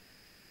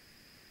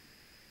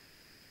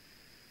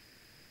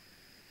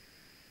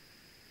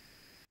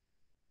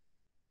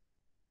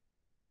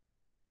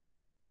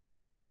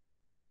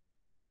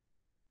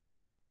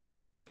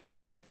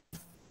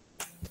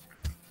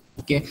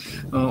 Okay,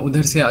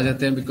 उधर से आ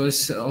जाते हैं.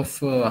 Because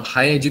of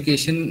high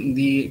education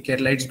the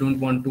Keralites don't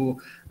want to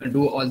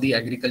do all the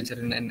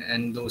agriculture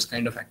and those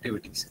kind of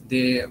activities.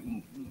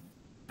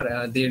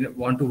 they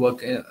want to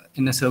work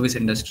in a service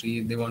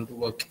industry, they want to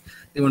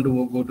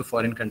go to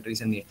foreign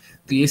countries. And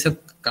तो ये सब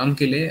काम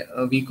के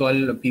लिए we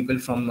call people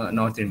from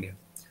North India.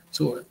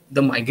 So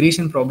the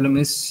migration problem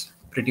is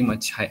pretty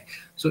much high.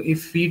 So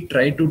if we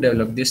try to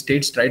develop, the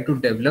states try to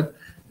develop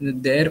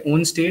their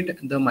own state,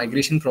 the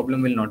migration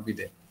problem will not be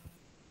there.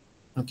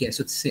 Okay,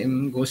 so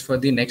same goes for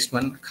the next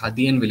one,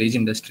 khadi and village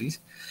industries.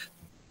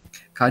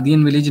 Khadi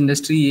and village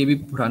industry ये भी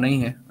पुराना ही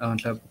है.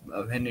 मतलब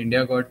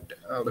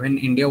when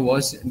India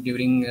was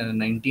during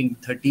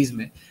 1930s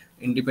में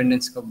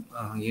independence का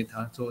ये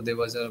था, so there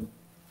was a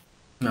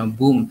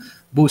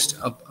boost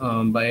up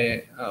by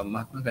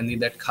Mahatma Gandhi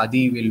that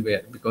khadi will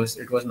wear because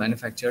it was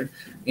manufactured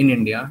in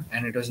India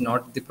and it was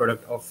not the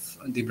product of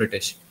the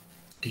British.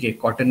 ठीक है,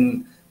 cotton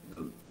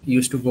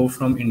used to go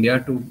from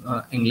India to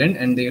England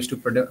and they used to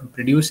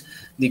produce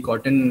the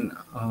cotton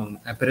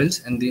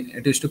apparels and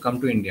it used to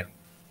come to India.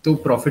 तो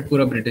profit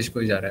पूरा British को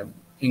ही जा रहा है,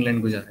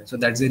 England को जा रहा है. So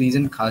that's the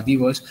reason khadi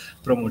was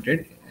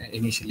promoted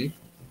initially.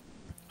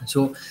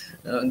 So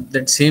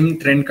that same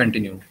trend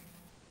continued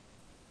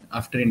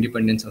after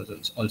independence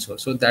also.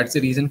 So that's the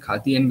reason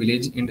khadi and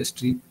village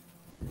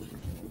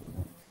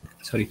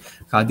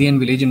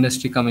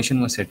industry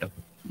commission was set up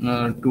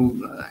to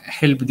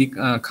help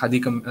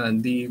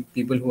the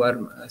people who are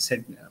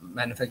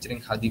manufacturing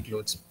khadi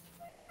clothes,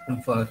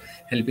 for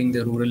helping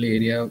the rural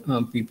area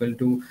people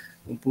to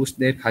boost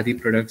their khadi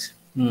products,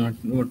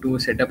 to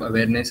set up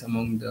awareness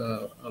among the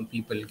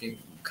people के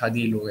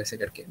खादी लोग ऐसे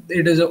करके.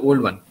 It is a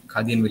old one,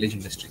 khadi and village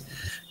industry.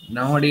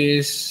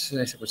 Nowadays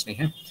ऐसा कुछ नहीं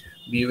है.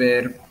 We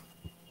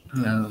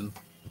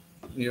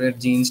wear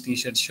jeans,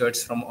 t-shirts,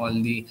 shirts from all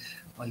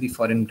the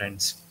foreign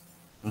brands.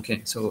 Okay,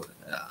 so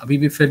अभी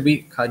भी फिर भी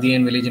khadi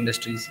and village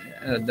industries,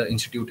 the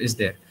institute is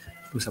there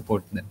to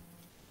support them.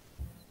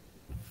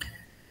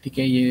 ठीक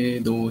है, ये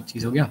 2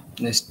 चीज़ हो गया,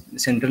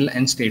 central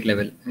and state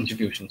level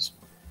institutions.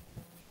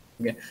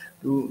 Okay,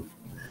 so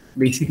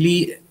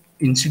basically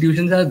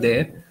institutions are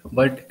there,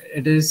 but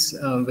it is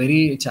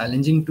very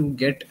challenging to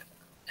get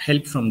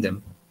help from them.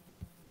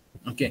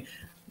 Okay,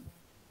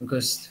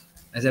 because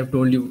as I've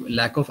told you,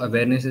 lack of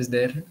awareness is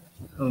there.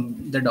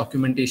 The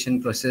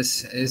documentation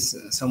process is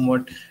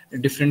somewhat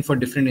different for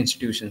different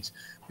institutions,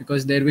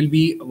 because there will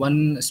be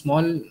one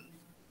small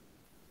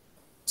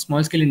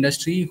scale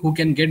industry who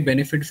can get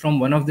benefit from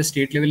one of the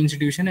state level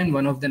institution and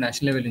one of the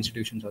national level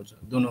institutions also,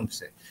 दोनों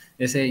से.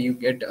 जैसे you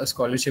get a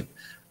scholarship,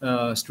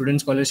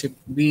 student scholarship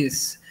भी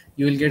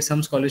you will get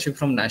some scholarship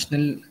from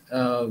national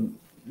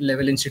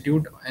level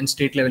institute and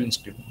state level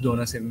institute,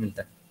 दोनों से भी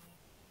मिलता है.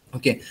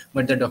 Okay,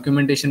 but the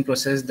documentation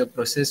process, the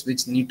process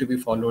which need to be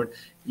followed,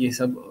 ये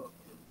सब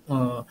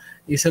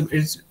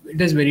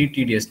it is very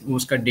tedious.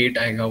 उसका date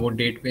आएगा, वो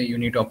date पे you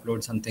need to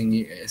upload something,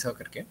 ऐसा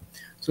करके.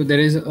 So there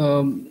is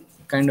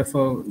kind of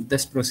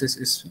this process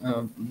is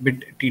a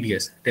bit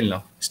tedious till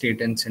now.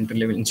 State and central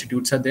level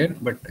institutes are there,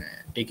 but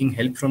taking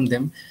help from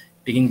them,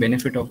 taking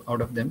benefit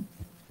out of them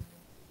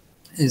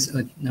is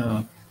a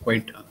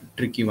quite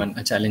tricky one,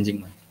 a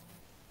challenging one.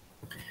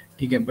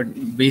 ठीक है, but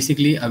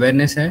basically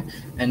awareness है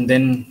and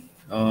then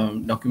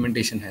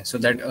documentation है, so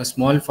that a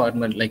small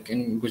farmer like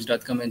in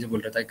Gujarat का मैं जो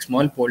बोल रहा था, एक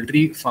स्मॉल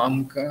पोल्ट्री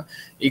फार्म का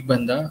एक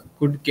बंदा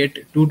could get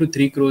 2 to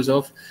 3 crores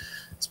of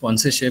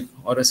sponsorship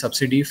और a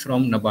subsidy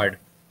from NABARD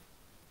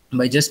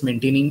by just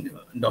maintaining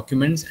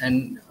documents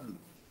and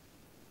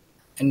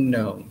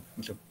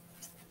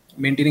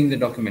maintaining the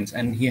documents,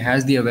 and he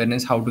has the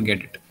awareness how to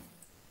get it.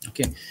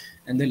 Okay,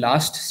 and the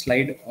last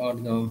slide, or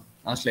the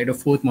last slide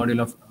of fourth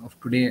module of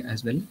today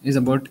as well,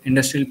 is about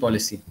industrial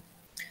policy.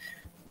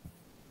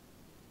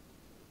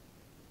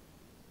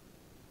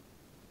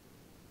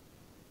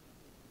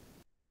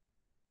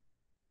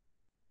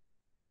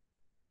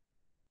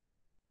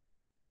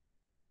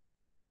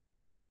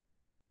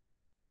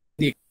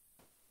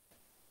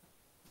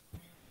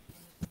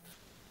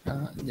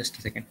 Just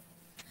a second.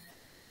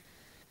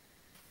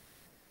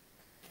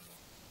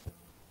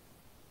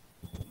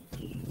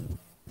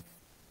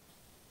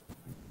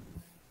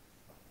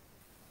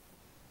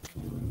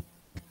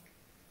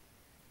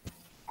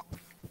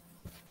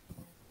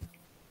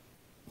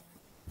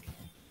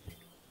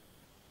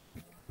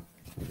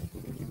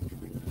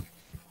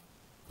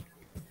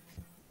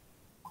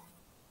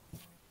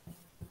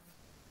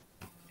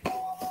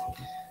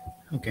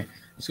 Okay,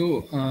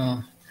 so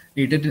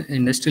related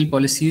industrial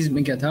policies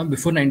में क्या था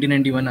before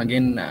 1991,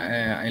 again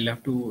I'll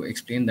have to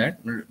explain that,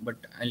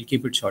 but I'll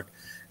keep it short.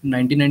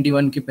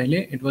 1991 के पहले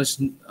it was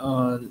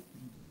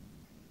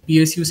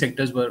PSU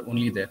sectors were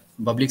only there,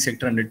 public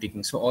sector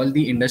undertakings. So all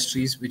the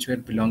industries which were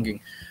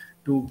belonging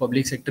to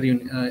public sector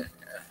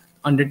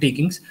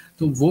undertakings,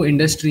 तो वो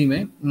industry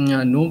में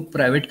no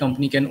private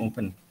company can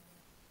open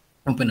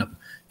up.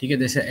 ठीक है,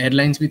 जैसे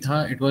airlines भी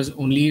था, it was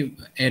only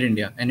air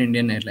India and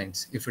Indian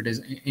airlines if it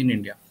is in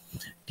India.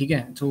 ठीक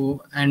है,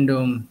 so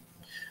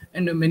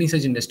and many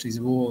such industries,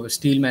 वो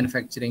स्टील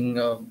मैन्युफैक्चरिंग,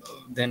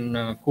 देन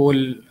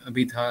कोल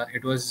भी था,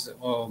 it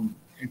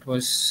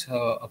was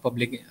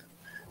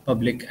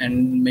public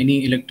and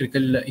many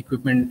electrical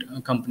equipment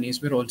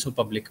companies were also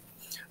public.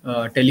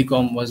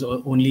 Telecom was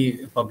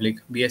only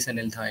public,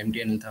 BSNL था,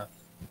 MTNL था,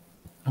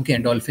 okay,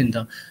 and Dolphin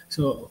था,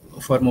 so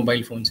for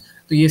mobile phones.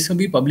 तो ये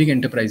सभी public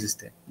enterprises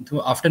थे.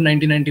 So after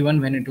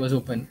 1991 when it was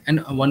open,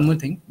 and one more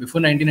thing,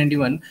 before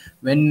 1991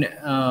 when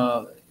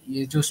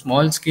ये जो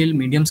small scale,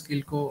 medium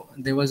scale को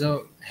there was a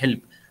help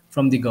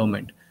from the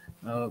government.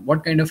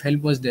 What kind of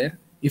help was there?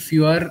 If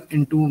you are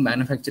into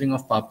manufacturing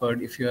of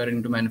papad, if you are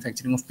into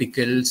manufacturing of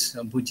pickles,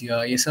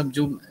 bhujia, ये सब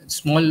जो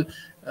small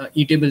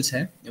eatables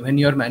है, when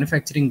you are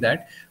manufacturing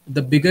that,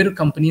 the bigger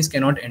companies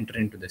cannot enter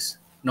into this,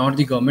 not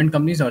the government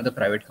companies or the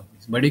private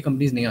companies. बड़े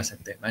companies नहीं आ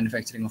सकते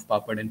manufacturing of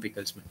papad and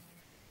pickles में.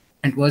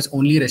 It was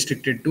only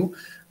restricted to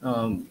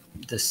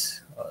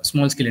this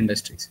small scale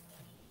industries.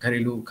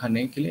 घरेलू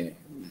खाने के लिए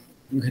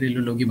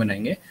घरेलू लोग ही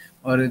बनाएंगे,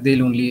 और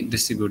they'll only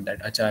distribute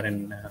that achar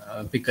and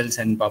pickles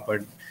and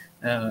papad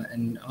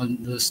and all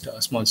those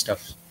small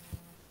stuff.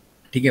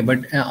 ठीक है, but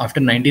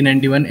after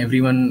 1991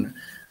 everyone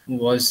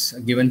was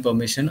given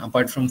permission,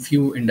 apart from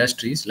few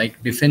industries like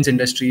defense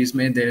industries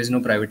में there is no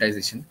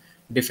privatization.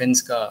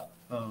 Defense का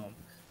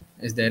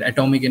is there,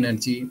 atomic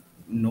energy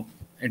no,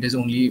 it is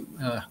only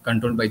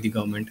controlled by the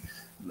government.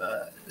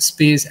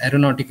 Space,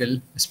 aeronautical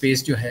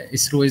space जो है,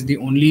 ISRO is the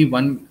only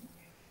one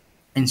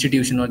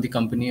institution or the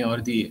company or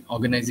the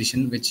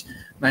organization which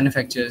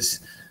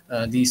manufactures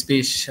the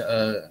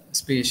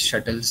space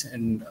shuttles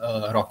and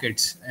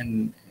rockets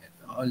and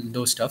all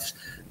those stuffs.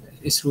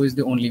 ISRO is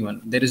the only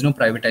one. There is no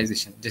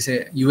privatization.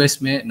 जैसे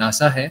US में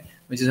NASA है,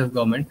 which is of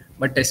government,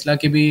 but Tesla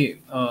के भी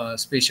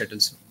space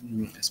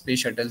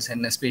shuttles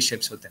and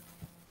spaceships होते हैं.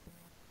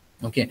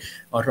 Okay,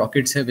 और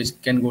rockets है which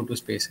can go to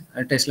space.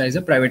 Tesla is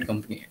a private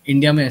company.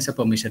 India में ऐसा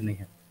permission नहीं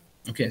है.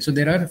 Okay, so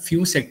there are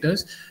few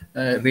sectors,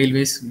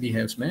 railways भी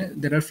है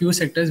उसमें. There are few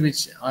sectors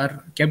which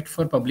are kept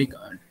for public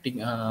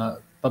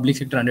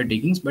sector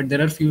undertakings, but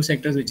there are few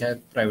sectors which are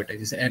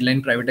privatized.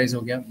 Airline privatized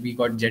हो गया, we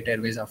got Jet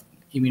Airways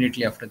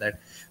immediately after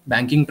that.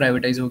 Banking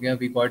privatized हो गया,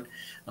 we got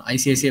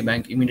ICICI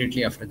Bank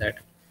immediately after that.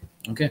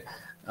 Okay,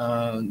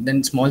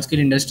 Then small scale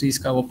industries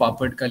का वो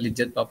पापड़ का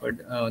लिज्जत पापड़,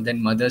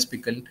 then Mother's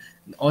Pickle,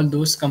 all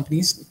those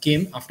companies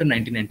came after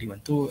 1991.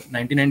 तो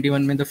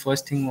 1991 में the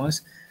first thing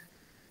was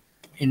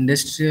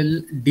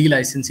industrial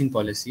delicensing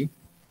policy,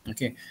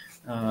 okay,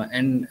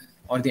 and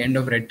or the end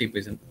of red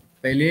tapeism.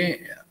 पहले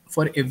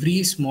for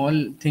every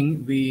small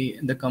thing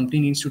the company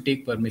needs to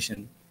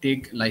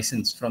take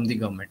license from the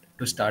government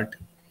to start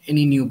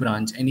any new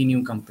branch, any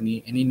new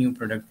company, any new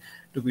product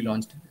to be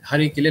launched.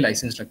 हर एक के लिए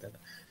license लगता था.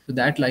 So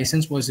that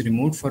license was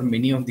removed for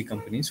many of the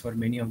companies, for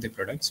many of the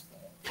products.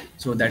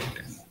 So that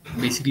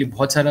basically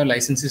बहुत सारा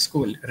licenses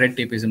को red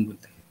tapeism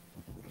बोलते हैं.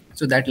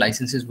 So that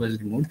licenses was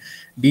removed.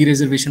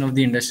 De-reservation of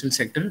the industrial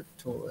sector.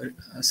 So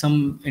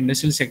some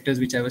industrial sectors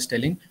which I was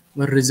telling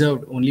were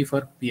reserved only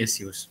for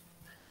PSUs,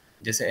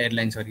 जैसे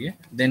airlines और ये.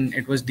 Then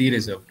it was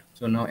de-reserved.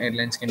 So now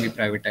airlines can be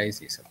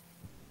privatized. ये सब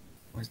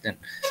was done.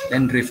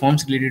 Then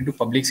reforms related to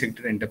public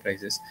sector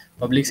enterprises.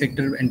 Public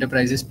sector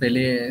enterprises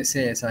पहले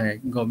से ऐसा है,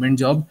 government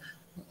job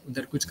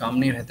उधर कुछ काम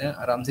नहीं रहता है,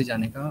 आराम से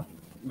जाने का,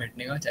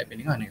 बैठने का, चाय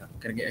पीने का, आने का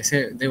करके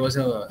ऐसे. There was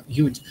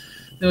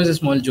a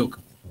small joke.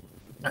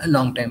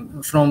 Long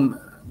time from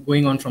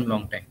going on from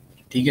long time.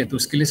 ठीक है, तो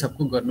उसके लिए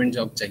सबको गवर्नमेंट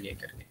जॉब चाहिए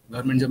करके.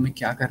 गवर्नमेंट जॉब में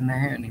क्या करना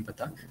है नहीं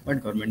पता,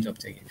 बट गवर्नमेंट जॉब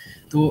चाहिए.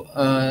 तो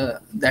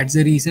that's the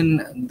reason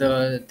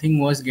the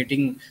thing was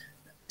getting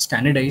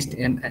standardised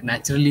and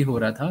naturally हो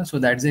रहा था. So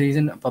that's the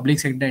reason public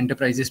sector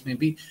enterprises में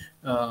भी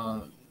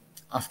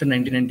after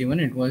 1991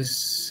 it was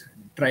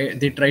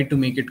they tried to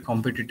make it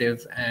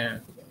competitive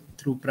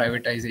through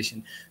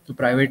privatization. तो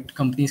private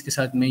companies के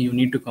साथ में you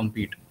need to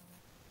compete.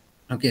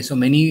 Okay, so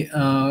many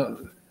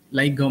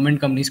like government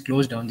companies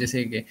closed down.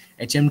 जैसे कि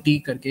HMT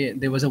करके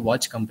there was a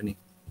watch company,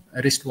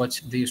 a wrist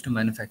watch they used to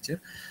manufacture.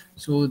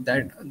 So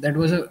that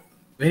was a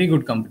very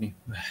good company,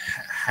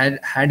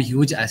 had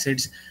huge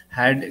assets,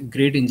 had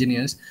great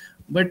engineers,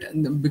 but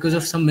because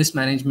of some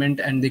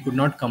mismanagement and they could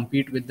not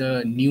compete with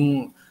the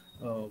new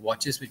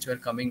watches which were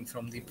coming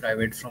from the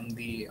private, from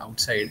the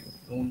outside,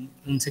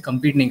 उनसे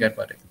compete नहीं कर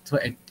पा रहे. So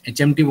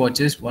HMT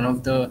watches, one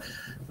of the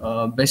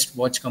best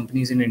watch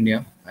companies in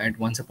India at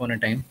once upon a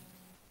time,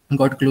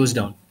 got closed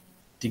down.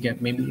 ठीक है,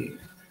 maybe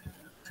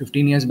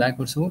 15 years back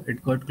or so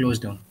it got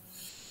closed down.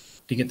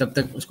 ठीक है, तब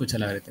तक उसको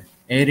चला रहे थे.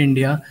 Air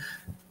India,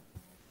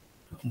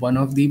 one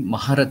of the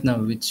Maharatna,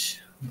 which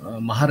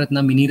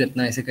Maharatna, Mini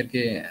Ratna ऐसे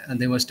करके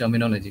there was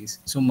terminologies.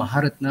 So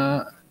Maharatna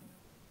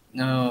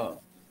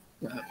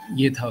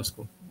ये था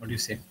उसको, what do you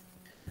say,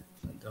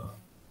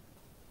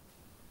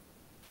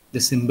 the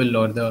symbol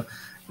or the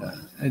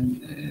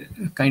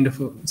kind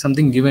of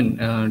something given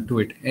to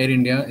it. Air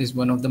India is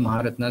one of the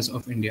Maharatnas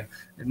of India.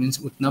 That means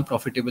utna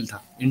profitable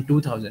tha in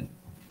 2000,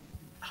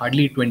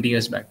 hardly 20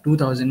 years back.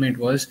 2000 it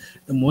was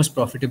the most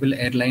profitable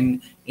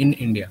airline in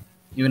India,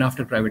 even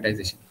after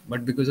privatization.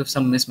 But because of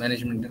some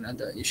mismanagement and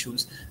other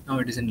issues, now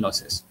it is in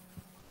losses.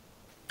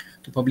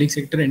 So public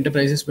sector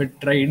enterprises were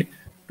tried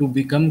to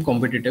become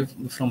competitive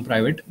from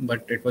private,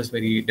 but it was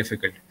very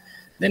difficult.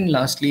 Then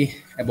lastly,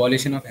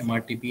 abolition of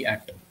MRTP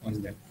Act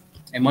was there.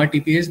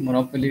 MRTP is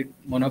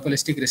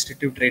monopolistic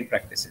restrictive trade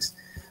practices.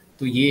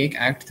 तो ये एक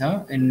act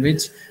था in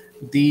which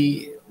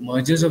the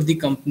mergers of the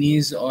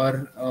companies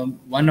or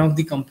one of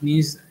the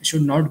companies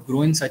should not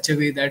grow in such a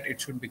way that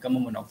it should become a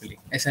monopoly.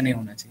 ऐसा नहीं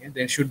होना चाहिए.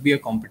 There should be a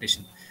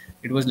competition.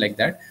 It was like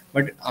that.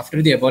 But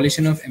after the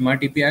abolition of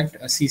MRTP Act,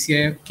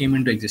 CCI came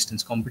into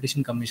existence,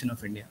 Competition Commission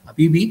of India.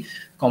 अभी भी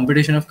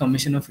Competition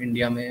Commission of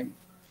India में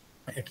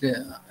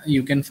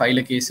you can file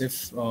a case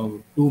if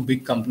two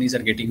big companies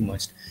are getting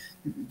merged.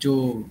 जो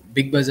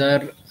Big Bazaar,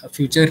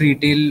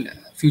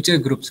 Future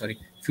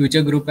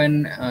Group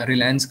and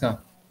Reliance का,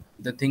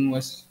 the thing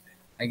was,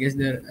 I guess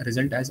the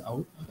result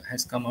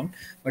has come out,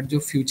 but जो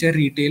Future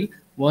Retail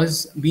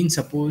was being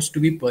supposed to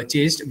be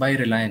purchased by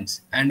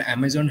Reliance, and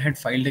Amazon had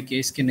filed a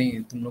case कि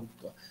नहीं तुम लोग,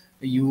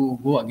 you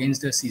go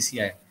against the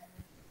CCI.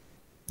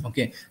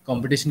 Okay,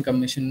 Competition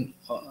Commission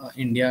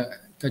India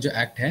का जो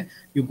act है,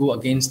 you go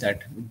against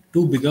that.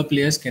 Two bigger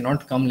players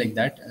cannot come like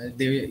that.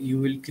 You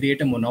will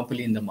create a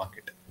monopoly in the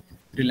market.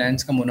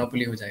 Reliance का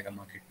monopoly हो जाएगा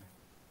market में.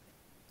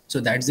 So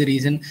that's the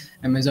reason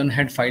Amazon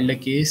had filed a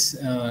case.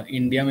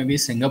 India में भी,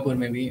 Singapore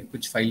में भी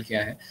कुछ file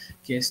किया है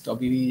केस, तो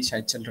अभी भी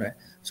शायद चल रहा है.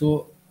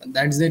 So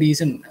that's the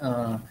reason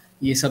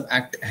ये सब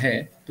एक्ट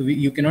है. तो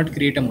you cannot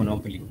create a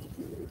monopoly.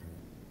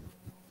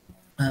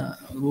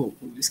 वो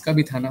इसका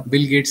भी था ना,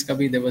 बिल गेट्स का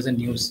भी. there was a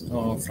news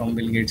from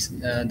Bill Gates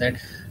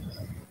that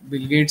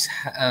Bill Gates,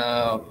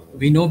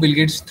 we know Bill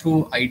Gates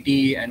through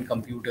IT and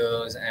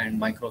computers and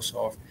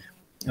Microsoft,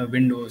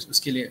 Windows,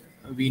 उसके लिए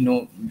we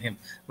know him,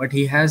 but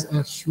he has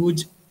a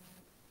huge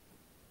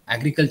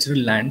agricultural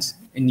lands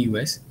in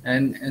US,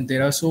 and they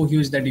are so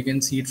huge that you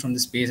can see it from the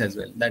space as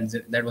well.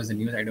 That was the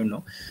news, I don't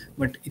know,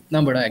 but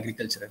इतना बड़ा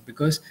agriculture है,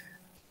 because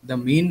the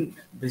main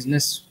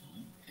business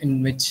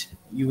in which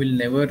you will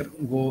never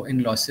go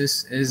in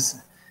losses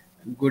is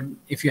good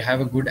if you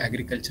have a good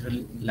agricultural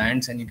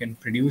lands and you can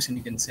produce and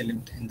you can sell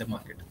it in the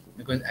market,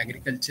 because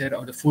agriculture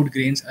or the food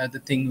grains are the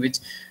thing which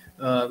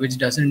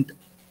doesn't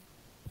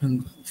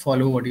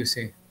follow, what do you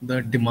say,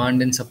 the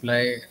demand and supply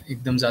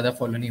एकदम ज़्यादा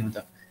follow नहीं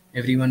होता.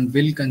 everyone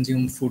will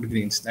consume food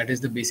grains. That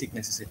is the basic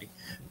necessity.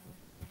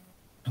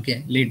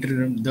 Okay,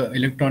 later the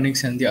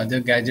electronics and the other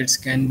gadgets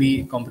can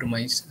be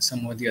compromised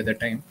some or the other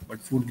time,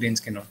 but food grains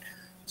cannot.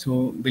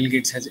 So Bill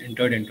Gates has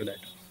entered into that.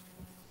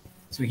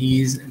 So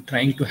he is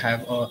trying to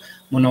have a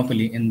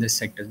monopoly in this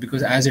sector,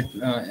 because as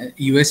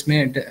US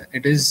may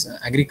it is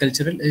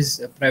agricultural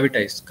is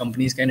privatized.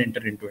 Companies can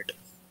enter into it.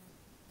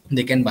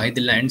 They can buy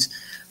the lands,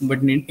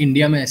 but in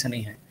India mein aisa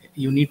nahi hai.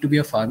 You need to be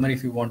a farmer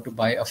if you want to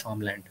buy a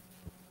farmland,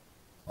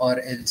 or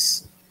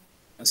else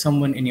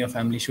someone in your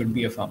family should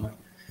be a farmer,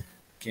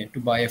 okay, to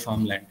buy a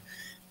farmland.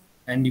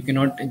 And you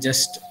cannot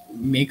just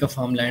make a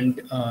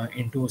farmland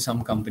into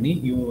some company.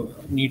 You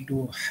need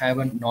to have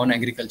a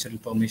non-agricultural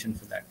permission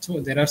for that. So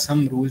there are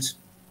some rules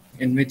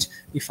in which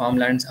the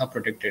farmlands are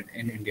protected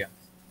in India,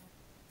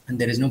 and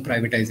there is no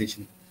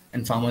privatization,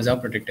 and farmers are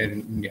protected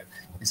in India.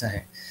 ऐसा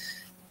है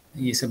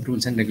ये सब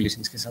rules and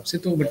regulations के हिसाब से.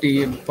 तो but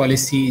ये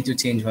policy जो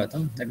चेंज हुआ था,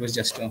 that was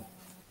just a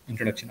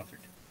introduction of it.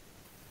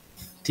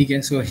 ठीक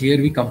है. So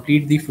here we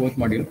complete the fourth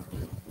module.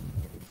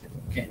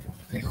 Okay,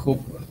 I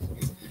hope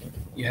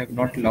you have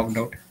not logged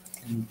out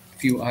and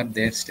few are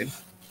there still.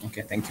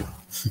 Okay, thank you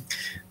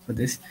for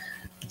this.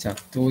 अच्छा,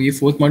 तो ये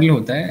fourth module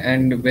होता है,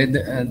 and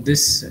with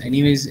this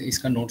anyways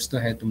इसका notes तो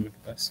है तुम लोग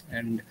के पास,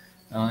 and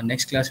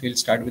next class will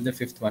start with the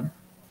fifth one.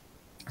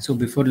 So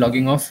before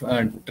logging off,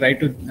 try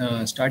to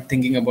start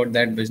thinking about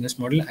that business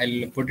model.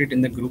 I'll put it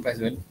in the group as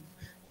well,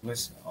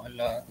 because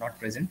all are not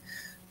present.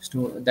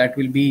 So that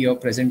will be your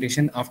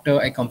presentation after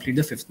I complete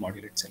the fifth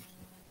module itself.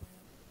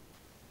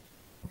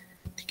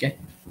 ठीक है.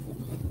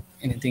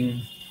 Anything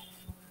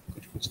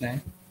कुछ पूछना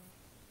है?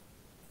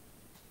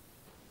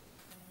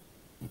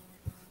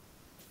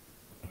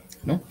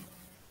 No?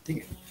 ठीक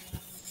है.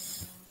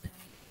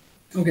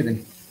 Okay then.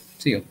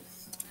 See you.